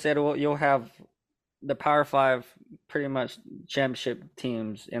 like you said, you'll have the Power 5 pretty much championship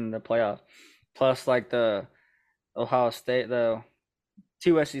teams in the playoff, plus like the Ohio State, the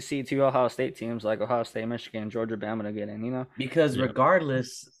 2 SEC, 2 Ohio State teams like Ohio State, Michigan, Georgia, Bama to get in. You know, because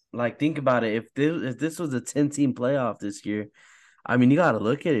regardless, like think about it. If this was a 10-team playoff this year, I mean, you got to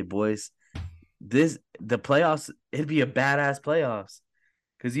look at it, boys. The playoffs, it'd be a badass playoffs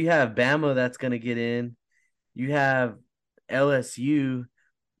because you have Bama that's gonna get in, you have LSU.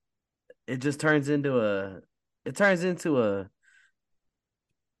 It just turns into a badass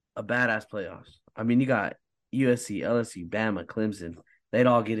playoffs. I mean, you got USC, LSU, Bama, Clemson. They'd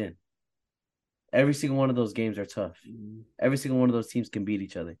all get in. Every single one of those games are tough. Every single one of those teams can beat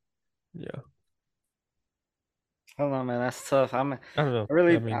each other. Yeah. I don't know, man. That's tough. I don't know.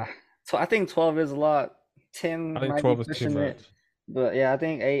 Really, so I think 12 is a lot. 10 I think might 12 be is too pushing much. it. But yeah, I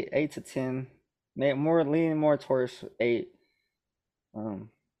think 8 to 10. Leaning more towards 8.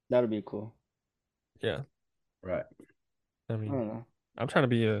 That'd be cool. Yeah. Right. I mean, I'm trying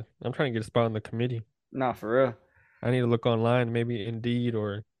to get a spot on the committee. Nah, for real. I need to look online, maybe Indeed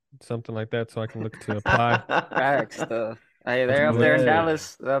or something like that, so I can look to apply. Facts stuff. Hey, they're up there in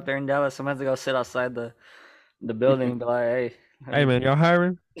Dallas. They're up there in Dallas. Sometimes they go sit outside the building and be like, hey. Hey man, y'all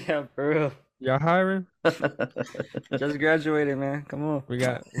hiring? Yeah, for real. Y'all hiring? Just graduated, man. Come on. We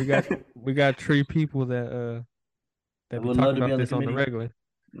got 3 people that be would love talking to be about on the this on the committee. regular.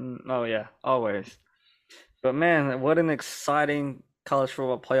 Oh yeah, always. But man, what an exciting college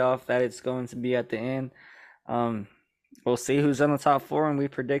football playoff that it's going to be at the end. We'll see who's on the top 4, and we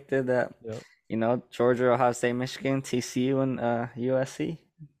predicted that. Yep. Georgia, Ohio State, Michigan, TCU, and USC.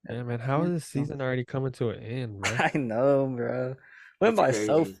 Yeah, man. How is this season already coming to an end, bro? I know, bro. Went by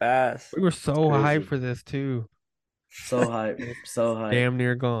so fast. We were so hyped for this too. So hyped. So hyped. Damn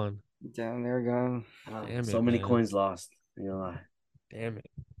near gone. Damn near gone. Damn so it, many man. coins lost. Damn it.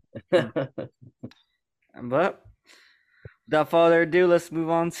 But without further ado, let's move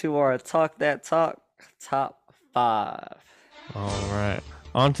on to our Talk That Talk top 5. All right.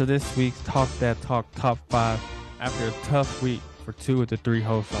 On to this week's Talk That Talk top 5. After a tough week for 2 of the 3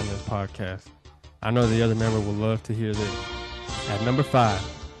 hosts on this podcast, I know the other member will love to hear this. At number 5,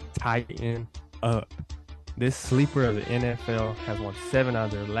 tighten up. This sleeper of the NFL has won 7 out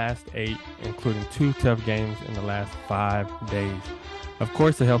of their last 8, including 2 tough games in the last 5 days. Of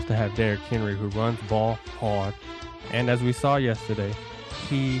course, it helps to have Derrick Henry, who runs ball hard, and as we saw yesterday,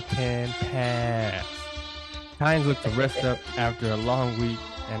 he can pass. Titans look to rest up after a long week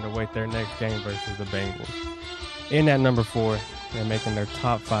and await their next game versus the Bengals. In at number 4, and making their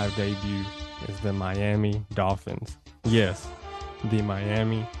top 5 debut, is the Miami Dolphins. Yes, the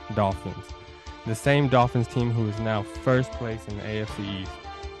Miami Dolphins. The same Dolphins team who is now first place in the AFC East.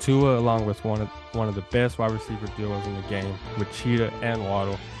 Tua, along with one of the best wide receiver duos in the game, with Cheetah and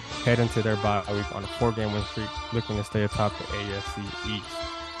Waddle, head into their bye week on a 4-game win streak, looking to stay atop the AFC East.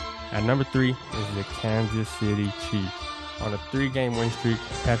 At number 3 is the Kansas City Chiefs. On a 3-game win streak,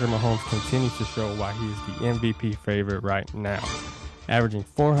 Patrick Mahomes continues to show why he is the MVP favorite right now. Averaging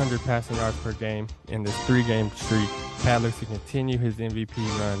 400 passing yards per game in this 3-game streak, Pat looks to continue his MVP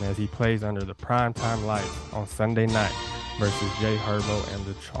run as he plays under the primetime lights on Sunday night versus Jay Herbo and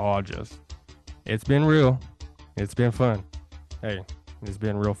the Chargers. It's been real. It's been fun. Hey, it's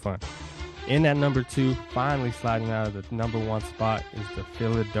been real fun. In at number 2, finally sliding out of the number 1 spot, is the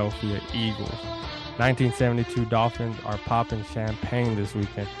Philadelphia Eagles. 1972 Dolphins are popping champagne this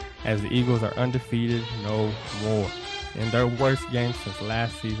weekend as the Eagles are undefeated no more. In their worst game since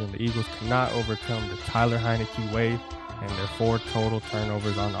last season, the Eagles could not overcome the Tyler Heineke wave and their 4 total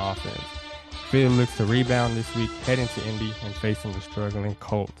turnovers on offense. Philly looks to rebound this week, heading to Indy and facing the struggling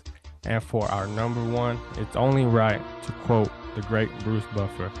Colts. And for our number 1, it's only right to quote the great Bruce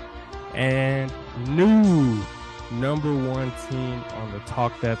Buffer. And new number 1 team on the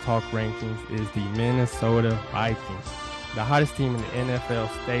Talk That Talk rankings is the Minnesota Vikings. The hottest team in the NFL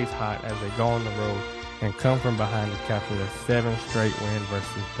stays hot as they go on the road and come from behind to capture their 7th straight win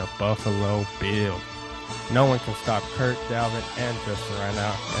versus the Buffalo Bills. No one can stop Kirk, Dalvin, and Justin right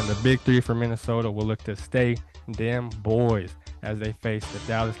now, and the big 3 for Minnesota will look to stay them boys as they face the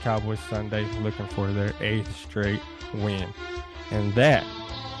Dallas Cowboys Sunday, looking for their 8th straight win. And that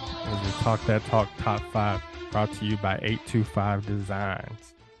is the Talk That Talk Top 5, brought to you by 825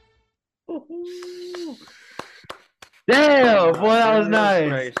 Designs. Damn, boy, that was nice.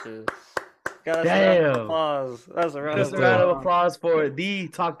 Gracious. Damn. That's a round of applause for the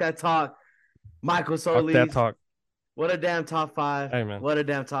Talk That Talk. Michael Solis. Talk That Talk. What a damn top 5. Hey, man. What a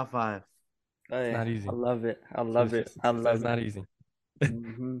damn top 5. Hey, it's not easy. I love it. It's not easy.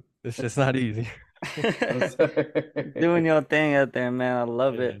 Mm-hmm. It's just not easy. Doing your thing out there, man. I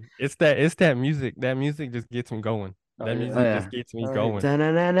love it. It's that music. That music just gets me going. That music just gets me going.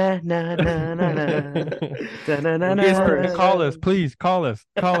 Call us, please. Call us.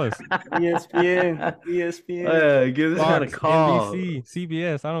 ESPN. Give this man a call. NBC,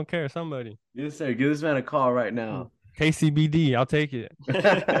 CBS. I don't care. Somebody. Yes, sir. Give this man a call right now. KCBD. I'll take it.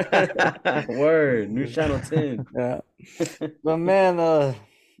 Word. New Channel 10. Yeah. But man,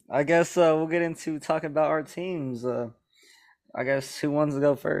 I guess we'll get into talking about our teams. I guess who wants to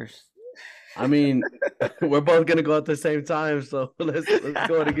go first? I mean, we're both gonna go at the same time, so let's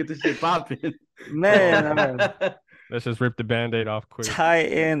go ahead and get this shit popping. Man, let's just rip the Band-Aid off quick.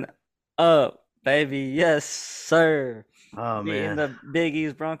 Tighten up, baby. Yes, sir. Oh, man. The Big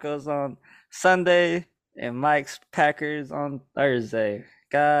East Broncos on Sunday and Mike's Packers on Thursday.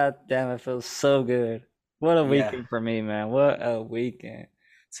 God damn, it feels so good. What a weekend for me, man. What a weekend.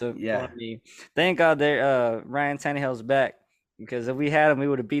 For me. Thank God that Ryan Tannehill's back. Because if we had him, we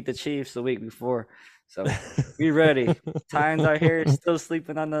would have beat the Chiefs the week before. So be ready. Titans are here, still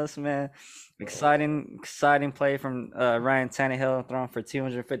sleeping on us, man. Exciting play from Ryan Tannehill, throwing for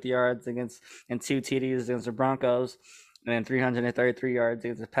 250 yards and 2 TDs against the Broncos, and then 333 yards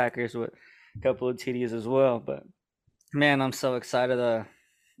against the Packers with a couple of TDs as well. But man, I'm so excited.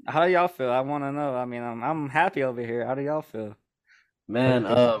 How do y'all feel? I want to know. I mean, I'm happy over here. How do y'all feel? Man,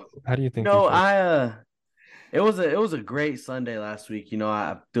 How do you think we feel? it was a great Sunday last week.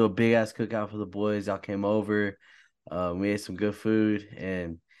 I do a big ass cookout for the boys. Y'all came over. We ate some good food,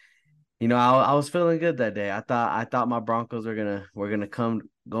 and I was feeling good that day. I thought my Broncos were gonna come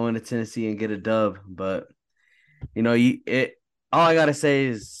go into Tennessee and get a dub, but all I gotta say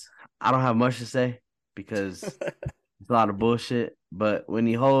is I don't have much to say because it's a lot of bullshit. But when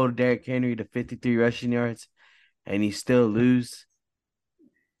you hold Derrick Henry to 53 rushing yards and you still lose,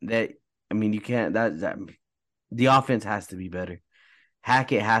 that I mean you can't that the offense has to be better.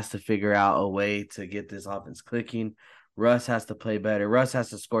 Hackett has to figure out a way to get this offense clicking. Russ has to play better. Russ has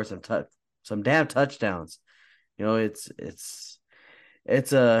to score some damn touchdowns. It's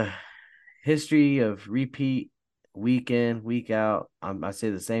a history of repeat week in, week out. I say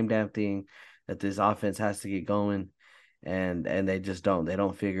the same damn thing that this offense has to get going, and they just don't. They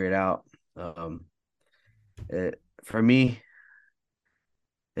don't figure it out. For me,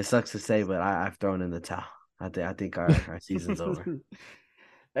 it sucks to say, but I've thrown in the towel. I think our season's over.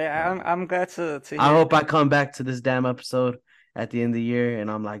 Hey, Uh, I'm glad to I hear hope I that. come back to this damn episode at the end of the year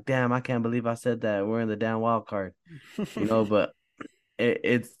and I'm like, damn, I can't believe I said that. We're in the damn wild card, but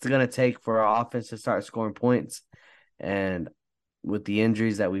it's gonna take for our offense to start scoring points. And with the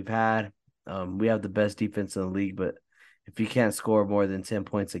injuries that we've had, we have the best defense in the league. But if you can't score more than 10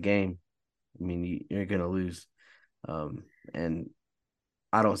 points a game, I mean, you're gonna lose. And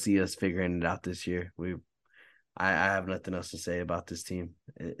I don't see us figuring it out this year. I have nothing else to say about this team.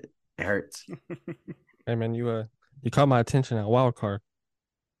 It hurts. Hey man, you caught my attention at wild card.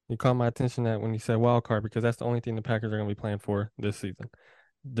 You caught my attention at when you said wild card because that's the only thing the Packers are going to be playing for this season.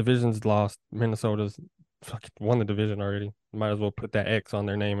 Division's lost. Minnesota's fucking won the division already. Might as well put that X on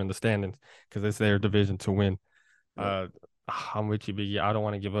their name in the standings because it's their division to win. Yep. I'm with you, Biggie. I don't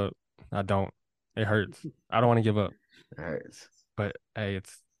want to give up. I don't. It hurts. I don't want to give up. It hurts. But hey,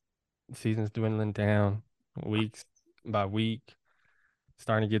 it's season's dwindling down weeks by week.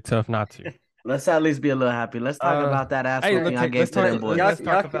 Starting to get tough not to. Let's at least be a little happy. Let's talk about that ass Hey, whooping I let's gave to talk. them boys. Let's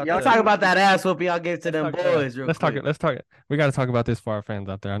talk about Let's talk about that ass whooping I gave to them boys real Let's talk. quick. Let's talk. We got to talk about this for our fans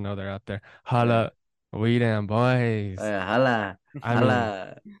out there. I know they're out there. Yeah. Holla, we them boys. Holla,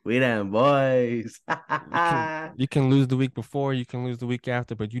 I mean, we them boys. you can lose the week before, you can lose the week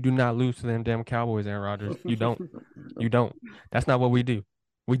after, but you do not lose to them damn Cowboys, Aaron Rodgers. You don't. You don't. That's not what we do.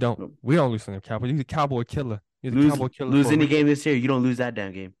 We don't. We don't lose to them Cowboys. He's a Cowboy killer. He's a Cowboy killer lose for a any reason. game this year, you don't lose that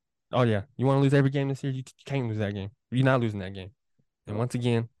damn game. Oh yeah, you want to lose every game this year? You can't lose that game. You're not losing that game. And once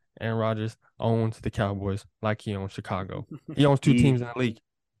again, Aaron Rodgers owns the Cowboys like he owns Chicago. He owns two teams in the league.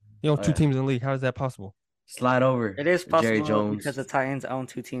 He owns two teams in the league. How is that possible? Slide over. It is Jerry possible Jones. because the Titans own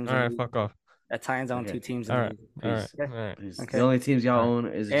two teams. All right, fuck off. The Titans own two teams in the league. All right. Okay. The only teams y'all own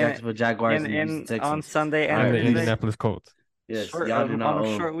is the Jacksonville Jaguars and the Houston Texans. On Sunday and the Indianapolis Colts. Yes, y'all do not on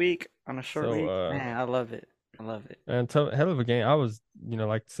own. a short week. Man, I love it. I love it. And hell of a game. I was,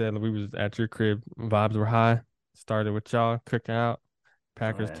 like I said, we was at your crib. Vibes were high. Started with y'all cooking out.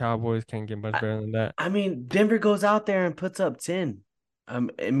 Packers, Cowboys can't get much better than that. I mean, Denver goes out there and puts up 10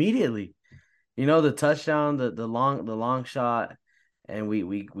 immediately. The touchdown, the long shot, and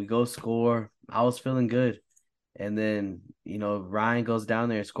we go score. I was feeling good. And then, Ryan goes down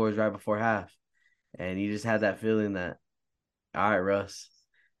there and scores right before half. And you just had that feeling that, all right, Russ,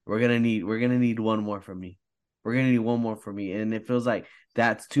 we're gonna need one more from me. We're gonna need one more from me. And it feels like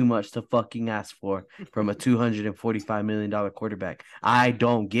that's too much to fucking ask for from a $245 million quarterback. I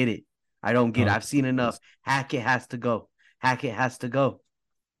don't get it. I've seen enough. Hackett has to go.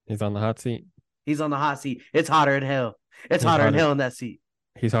 He's on the hot seat. He's on the hot seat. It's hotter than hell. It's hotter than hell in that seat.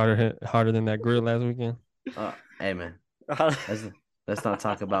 He's harder than that grill last weekend. Hey man, let's not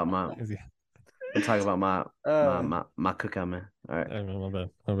talk about my. I'm talking about my cookout, man. All right. Hey, man,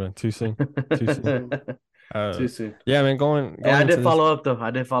 my bad. Too soon. Too soon. Yeah, man. Going. I did follow up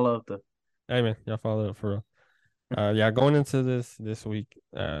though. Hey, man, y'all followed up for real. Yeah, going into this week,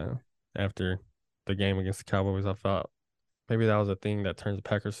 after the game against the Cowboys, I thought maybe that was a thing that turns the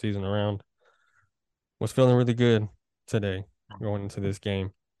Packers season around. Was feeling really good today going into this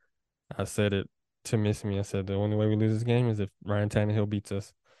game. I said it to miss me. I said the only way we lose this game is if Ryan Tannehill beats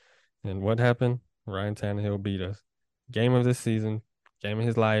us. And what happened? Ryan Tannehill beat us. Game of this season, game of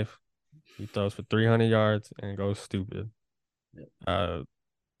his life. He throws for 300 yards and goes stupid.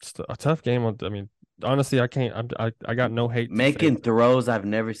 It's a tough game. I mean, honestly, I can't. I got no hate. Making throws I've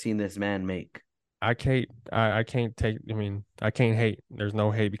never seen this man make. I can't take. I mean, I can't hate. There's no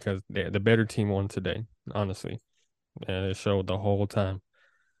hate because the better team won today. Honestly, and it showed the whole time.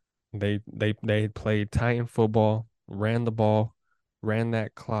 They played Titan football, ran the ball, ran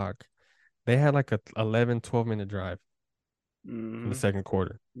that clock. They had like a 11, 12-minute drive in the second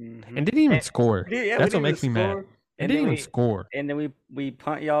quarter. And didn't even score. Yeah, That's we what didn't makes me mad. score. It didn't even score. And then we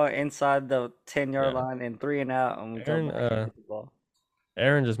punt y'all inside the 10-yard Yeah. line and 3 and out, and we go back and get the ball.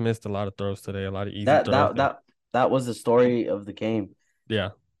 Aaron just missed a lot of throws today, a lot of easy throws. That was the story of the game. Yeah.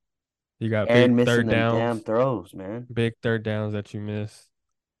 You got Aaron big missing third them downs. damn throws, man. Big third downs that you miss.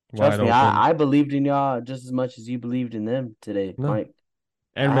 Trust Wide me, open. I believed in y'all just as much as you believed in them today, No. Mike.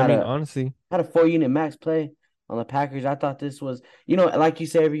 And I mean, honestly, had a 4-unit max play on the Packers. I thought this was, like you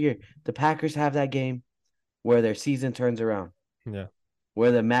say every year, the Packers have that game where their season turns around. Yeah.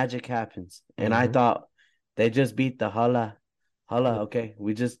 Where the magic happens. And I thought they just beat the Holla. Okay.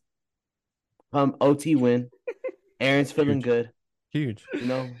 We just OT win. Aaron's feeling good. Huge.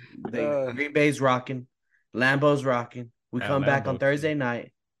 Green Bay's rocking. Lambeau's rocking. We come back on Thursday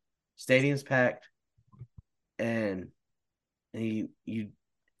night. Stadium's packed. And the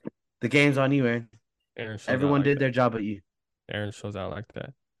game's on you, Aaron. Everyone did their job but you. Aaron shows out like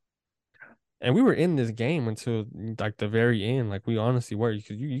that. And we were in this game until like the very end. Like we honestly were,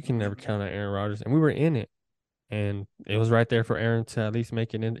 because you can never count on Aaron Rodgers. And we were in it. And it was right there for Aaron to at least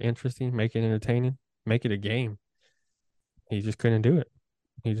make it interesting, make it entertaining, make it a game. He just couldn't do it.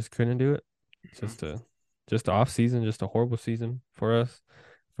 Just the off season, just a horrible season for us,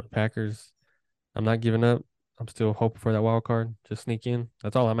 for the Packers. I'm not giving up. I'm still hoping for that wild card. Just sneak in.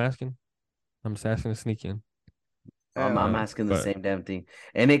 That's all I'm asking. I'm just asking to sneak in. I'm asking the same damn thing.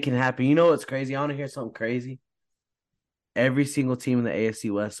 And it can happen. You know what's crazy? I want to hear something crazy. Every single team in the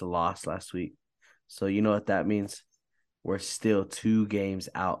AFC West lost last week. So you know what that means? We're still 2 games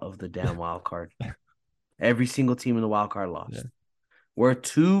out of the damn wild card. Every single team in the wild card lost. Yeah. We're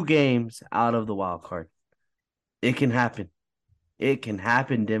 2 games out of the wild card. It can happen. It can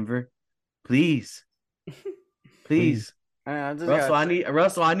happen, Denver. Please. Please. Russell,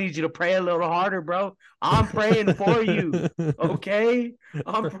 I need you to pray a little harder, bro. I'm praying for you. Okay?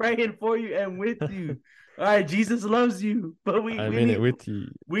 I'm praying for you and with you. All right, Jesus loves you, but I'm in it with you.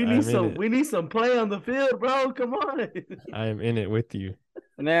 We need some play on the field, bro. Come on. I am in it with you.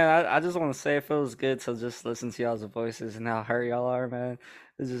 Man, I just want to say it feels good to just listen to y'all's voices and how hurt y'all are, man.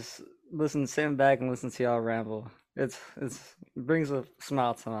 It's just sitting back and listen to y'all ramble. It brings a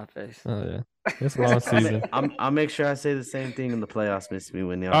smile to my face. Oh yeah. It's a long season. I'll make sure I say the same thing in the playoffs, miss me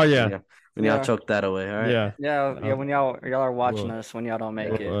when y'all. Oh yeah. When y'all choke that away, all right? Yeah. When y'all are watching us, when y'all don't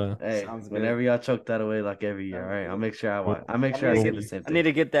make it. Hey, whenever y'all choke that away, like every year, all right? I'll make sure I say the same thing. I need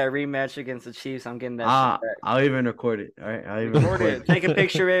to get that rematch against the Chiefs. I'm getting that. Back. I'll even record it. All right, record it. Take a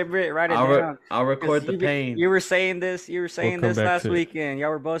picture of it. Write it down. I'll record the pain. You were saying this. This last weekend.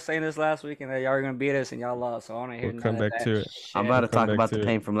 Y'all were both saying this last weekend that y'all were gonna beat us and y'all lost. So I want to hear none of that shit. I'm about to talk about the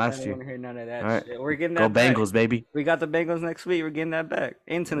pain from last year. I don't want to hear none of that shit. We're getting that. Go Bengals, baby. We got the Bengals next week. We're getting that back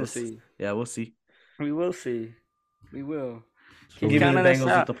in Tennessee. Yeah, we'll see. We will see. We will. Keep counting the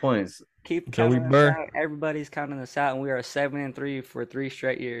Bengals with the points. Keep counting us out. Everybody's counting us out, and we are 7-3 for 3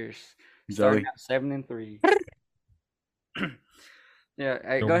 straight years. Starting at 7-3. Yeah,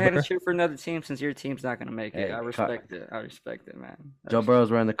 hey, go ahead and cheer for another team since your team's not gonna make it. I respect it. I respect it, man. Joe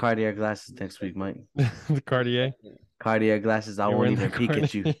Burrow's wearing the Cartier glasses next week, Mike. The Cartier glasses. I won't even peek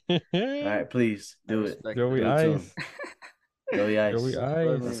at you. All right, please do it. Joey Ice. Joey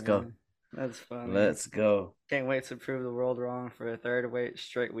Ice. Let's go. That's funny. Let's go. Can't wait to prove the world wrong for a third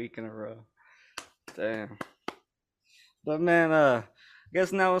straight week in a row. Damn. But man, I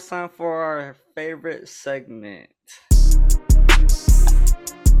guess now it's time for our favorite segment.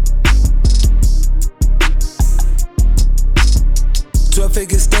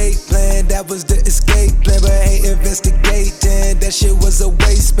 12-figure state plan, that was the escape plan, but I ain't investigating. That shit was a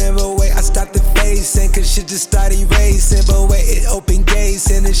waste, man, but wait, I stopped the facing, cause shit just started racing, but wait, it opened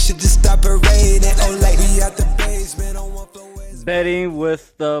gates, and it should just stop raining. Oh, like we out the basement on one floor. Betting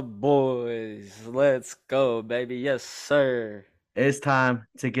with the boys. Let's go, baby. Yes, sir. It's time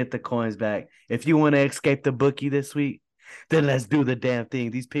to get the coins back. If you want to escape the bookie this week, then let's do the damn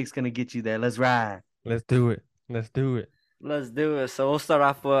thing. These picks gonna get you there. Let's ride. Let's do it. Let's do it. So we'll start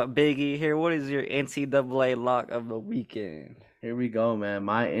off with Biggie here. What is your NCAA lock of the weekend? Here we go, man.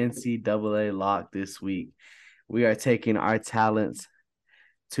 My NCAA lock this week. We are taking our talents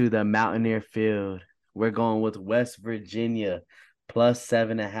to the Mountaineer Field. We're going with West Virginia plus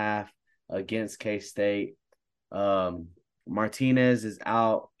 7.5 against K-State. Martinez is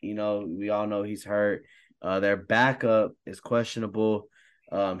out. You know, we all know he's hurt. Their backup is questionable.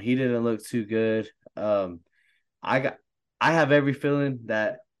 He didn't look too good. I have every feeling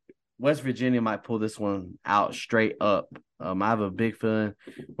that West Virginia might pull this one out straight up. I have a big feeling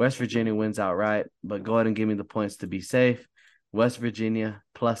West Virginia wins outright, but go ahead and give me the points to be safe. West Virginia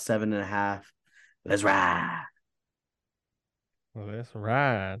plus 7.5. Let's ride. Let's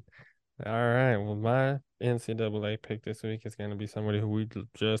ride. All right. Well, my NCAA pick this week is going to be somebody who we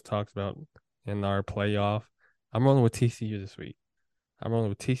just talked about in our playoff. I'm rolling with TCU this week. I'm rolling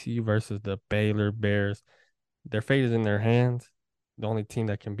with TCU versus the Baylor Bears. Their fate is in their hands. The only team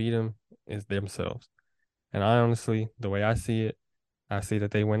that can beat them is themselves. And I honestly, the way I see it, I see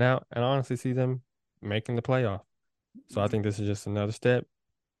that they went out, and I honestly see them making the playoff. So I think this is just another step.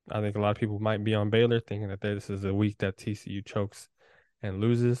 I think a lot of people might be on Baylor thinking that this is a week that TCU chokes and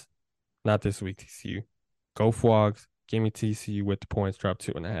loses. Not this week, TCU. Go Frogs. Give me TCU with the points. Drop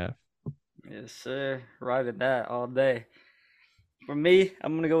 2.5. Yes, sir. Right at that all day. For me,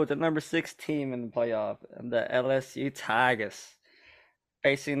 I'm going to go with the number 6 team in the playoff, the LSU Tigers.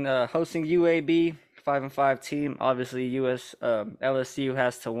 Hosting UAB, 5-5 team. Obviously, LSU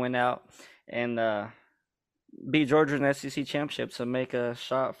has to win out and beat Georgia in the SEC championship to make a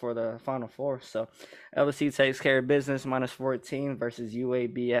shot for the Final Four. So LSU takes care of business, minus 14 versus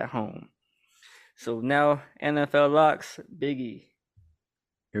UAB at home. So now NFL locks, Biggie.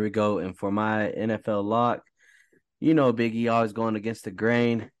 Here we go. And for my NFL lock, Biggie always going against the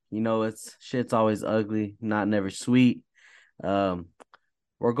grain. Shit's always ugly, not never sweet.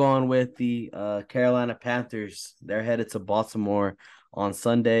 We're going with the Carolina Panthers. They're headed to Baltimore on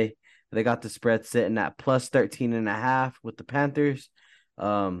Sunday. They got the spread sitting at plus 13.5 with the Panthers.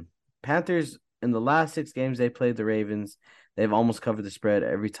 Panthers, in the last 6 games they played the Ravens, they've almost covered the spread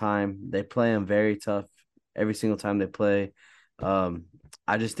every time. They play them very tough every single time they play.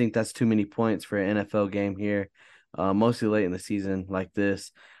 I just think that's too many points for an NFL game here, mostly late in the season like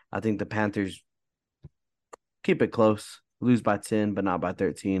this. I think the Panthers keep it close, lose by 10, but not by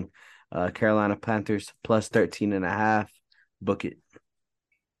 13. Carolina Panthers plus 13.5. Book it.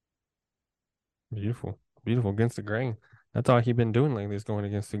 Beautiful. Beautiful. Against the grain. That's all he's been doing lately is going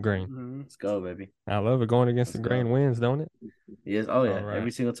against the grain. Mm-hmm. Let's go, baby. I love it. Going against the grain wins, don't it? Yes. Oh, yeah. Right.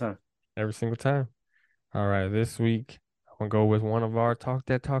 Every single time. Every single time. All right. This week, I'm going to go with one of our Talk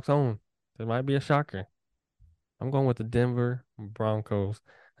That Talk's own. It might be a shocker. I'm going with the Denver Broncos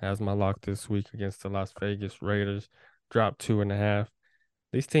as my lock this week against the Las Vegas Raiders. Drop 2.5.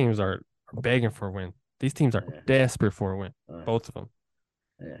 These teams are begging for a win. These teams are desperate for a win. Both of them.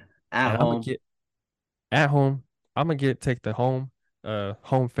 Yeah. At home, I'm gonna take the home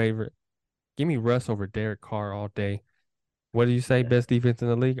favorite. Give me Russ over Derek Carr all day. What do you say? Best defense in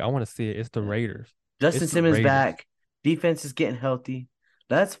the league? I want to see it. It's the Raiders. Justin Simmons back. Defense is getting healthy.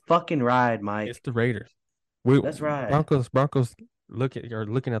 Let's fucking ride, Mike. It's the Raiders. Let's ride. Broncos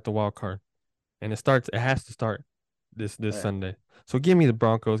looking at the wild card, and it has to start this Sunday. So give me the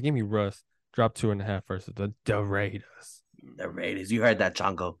Broncos. Give me Russ. Drop 2.5 versus the Raiders. The Raiders. You heard that,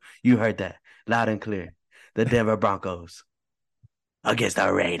 Chongo. You heard that loud and clear. The Denver Broncos against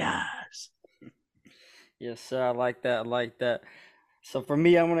the Raiders. Yes, sir. I like that. So for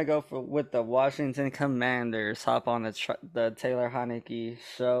me, I'm gonna go with the Washington Commanders. Hop on the Taylor Heineke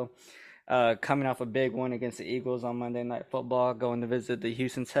show. Coming off a big win against the Eagles on Monday Night Football, going to visit the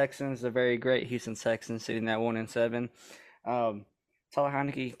Houston Texans, the very great Houston Texans, sitting at 1-7. Taylor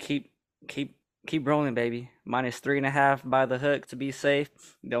Heineke, keep rolling, baby. Minus 3.5 by the hook to be safe.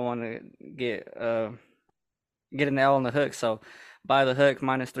 Don't want to get an L on the hook, so by the hook,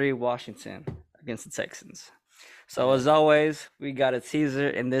 -3 Washington against the Texans. So as always, we got a teaser,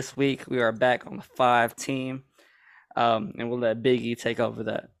 and this week we are back on the 5 team, and we'll let Biggie take over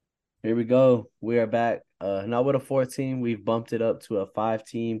that. Here we go. We are back. Not with a 4 team. We've bumped it up to a 5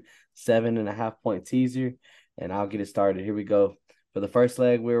 team, 7.5 point teaser, and I'll get it started. Here we go. For the first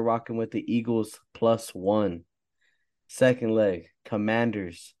leg, we're rocking with the Eagles +1. Second leg,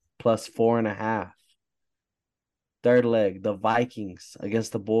 Commanders +4.5. Third leg, the Vikings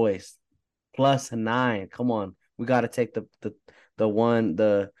against the boys +9. Come on, we got to take the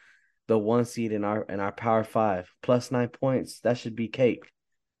one seed in our Power 5 +9 points. That should be cake.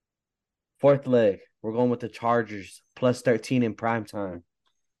 Fourth leg, we're going with the Chargers +13 in primetime.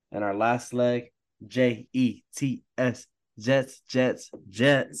 And our last leg, Jets, Jets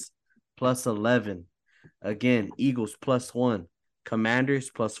 +11. Again, Eagles +1,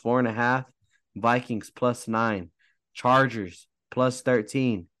 Commanders +4.5, Vikings +9, Chargers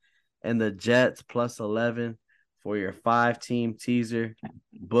 +13, and the Jets +11 for your 5 team teaser.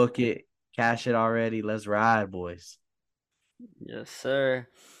 Book it, cash it already. Let's ride, boys. Yes, sir.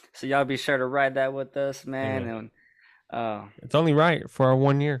 So y'all be sure to ride that with us, man. And it's only right for our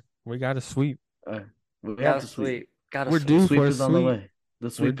 1 year. We got to sweep. We have to sweep. We're due for a sweep. On the way. The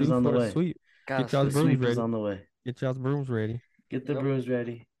sweep is on the way. Get y'all's brooms ready. On the way. Get y'all's brooms ready. Get the brooms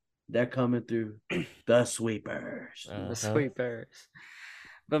ready. They're coming through. The sweepers. The sweepers.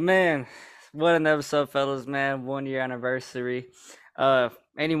 But man, what an episode, fellas, man. 1 year anniversary.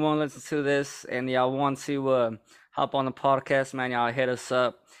 Anyone listen to this and y'all want to hop on the podcast, man, y'all hit us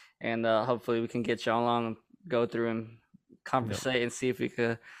up, and hopefully we can get y'all on, go through and conversate and see if we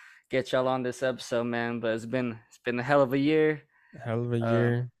could get y'all on this episode, man. But it's been a hell of a year. Hell of a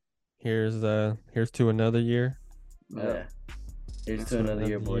year. Here's to another year. Yeah. Here's to another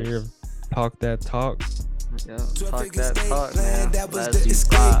year, boys. Year of Talk That Talk. Yeah, talk that talk, man. That was the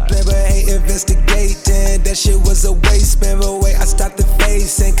escape plan, but ain't investigating. That shit was a waste, man. But wait, I stopped the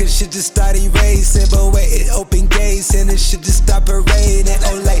facing, cause shit just started racing. But wait, it opened gates, and it should just stop raining.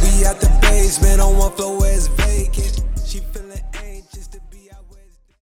 Oh, like we out the basement on one floor, where it's